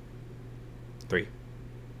 2. 3.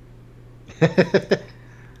 All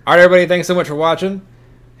right, everybody. Thanks so much for watching.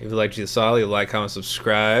 If you liked the style, like, comment,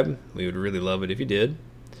 subscribe. We would really love it if you did.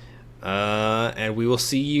 And we will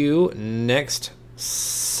see you next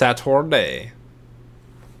Saturday.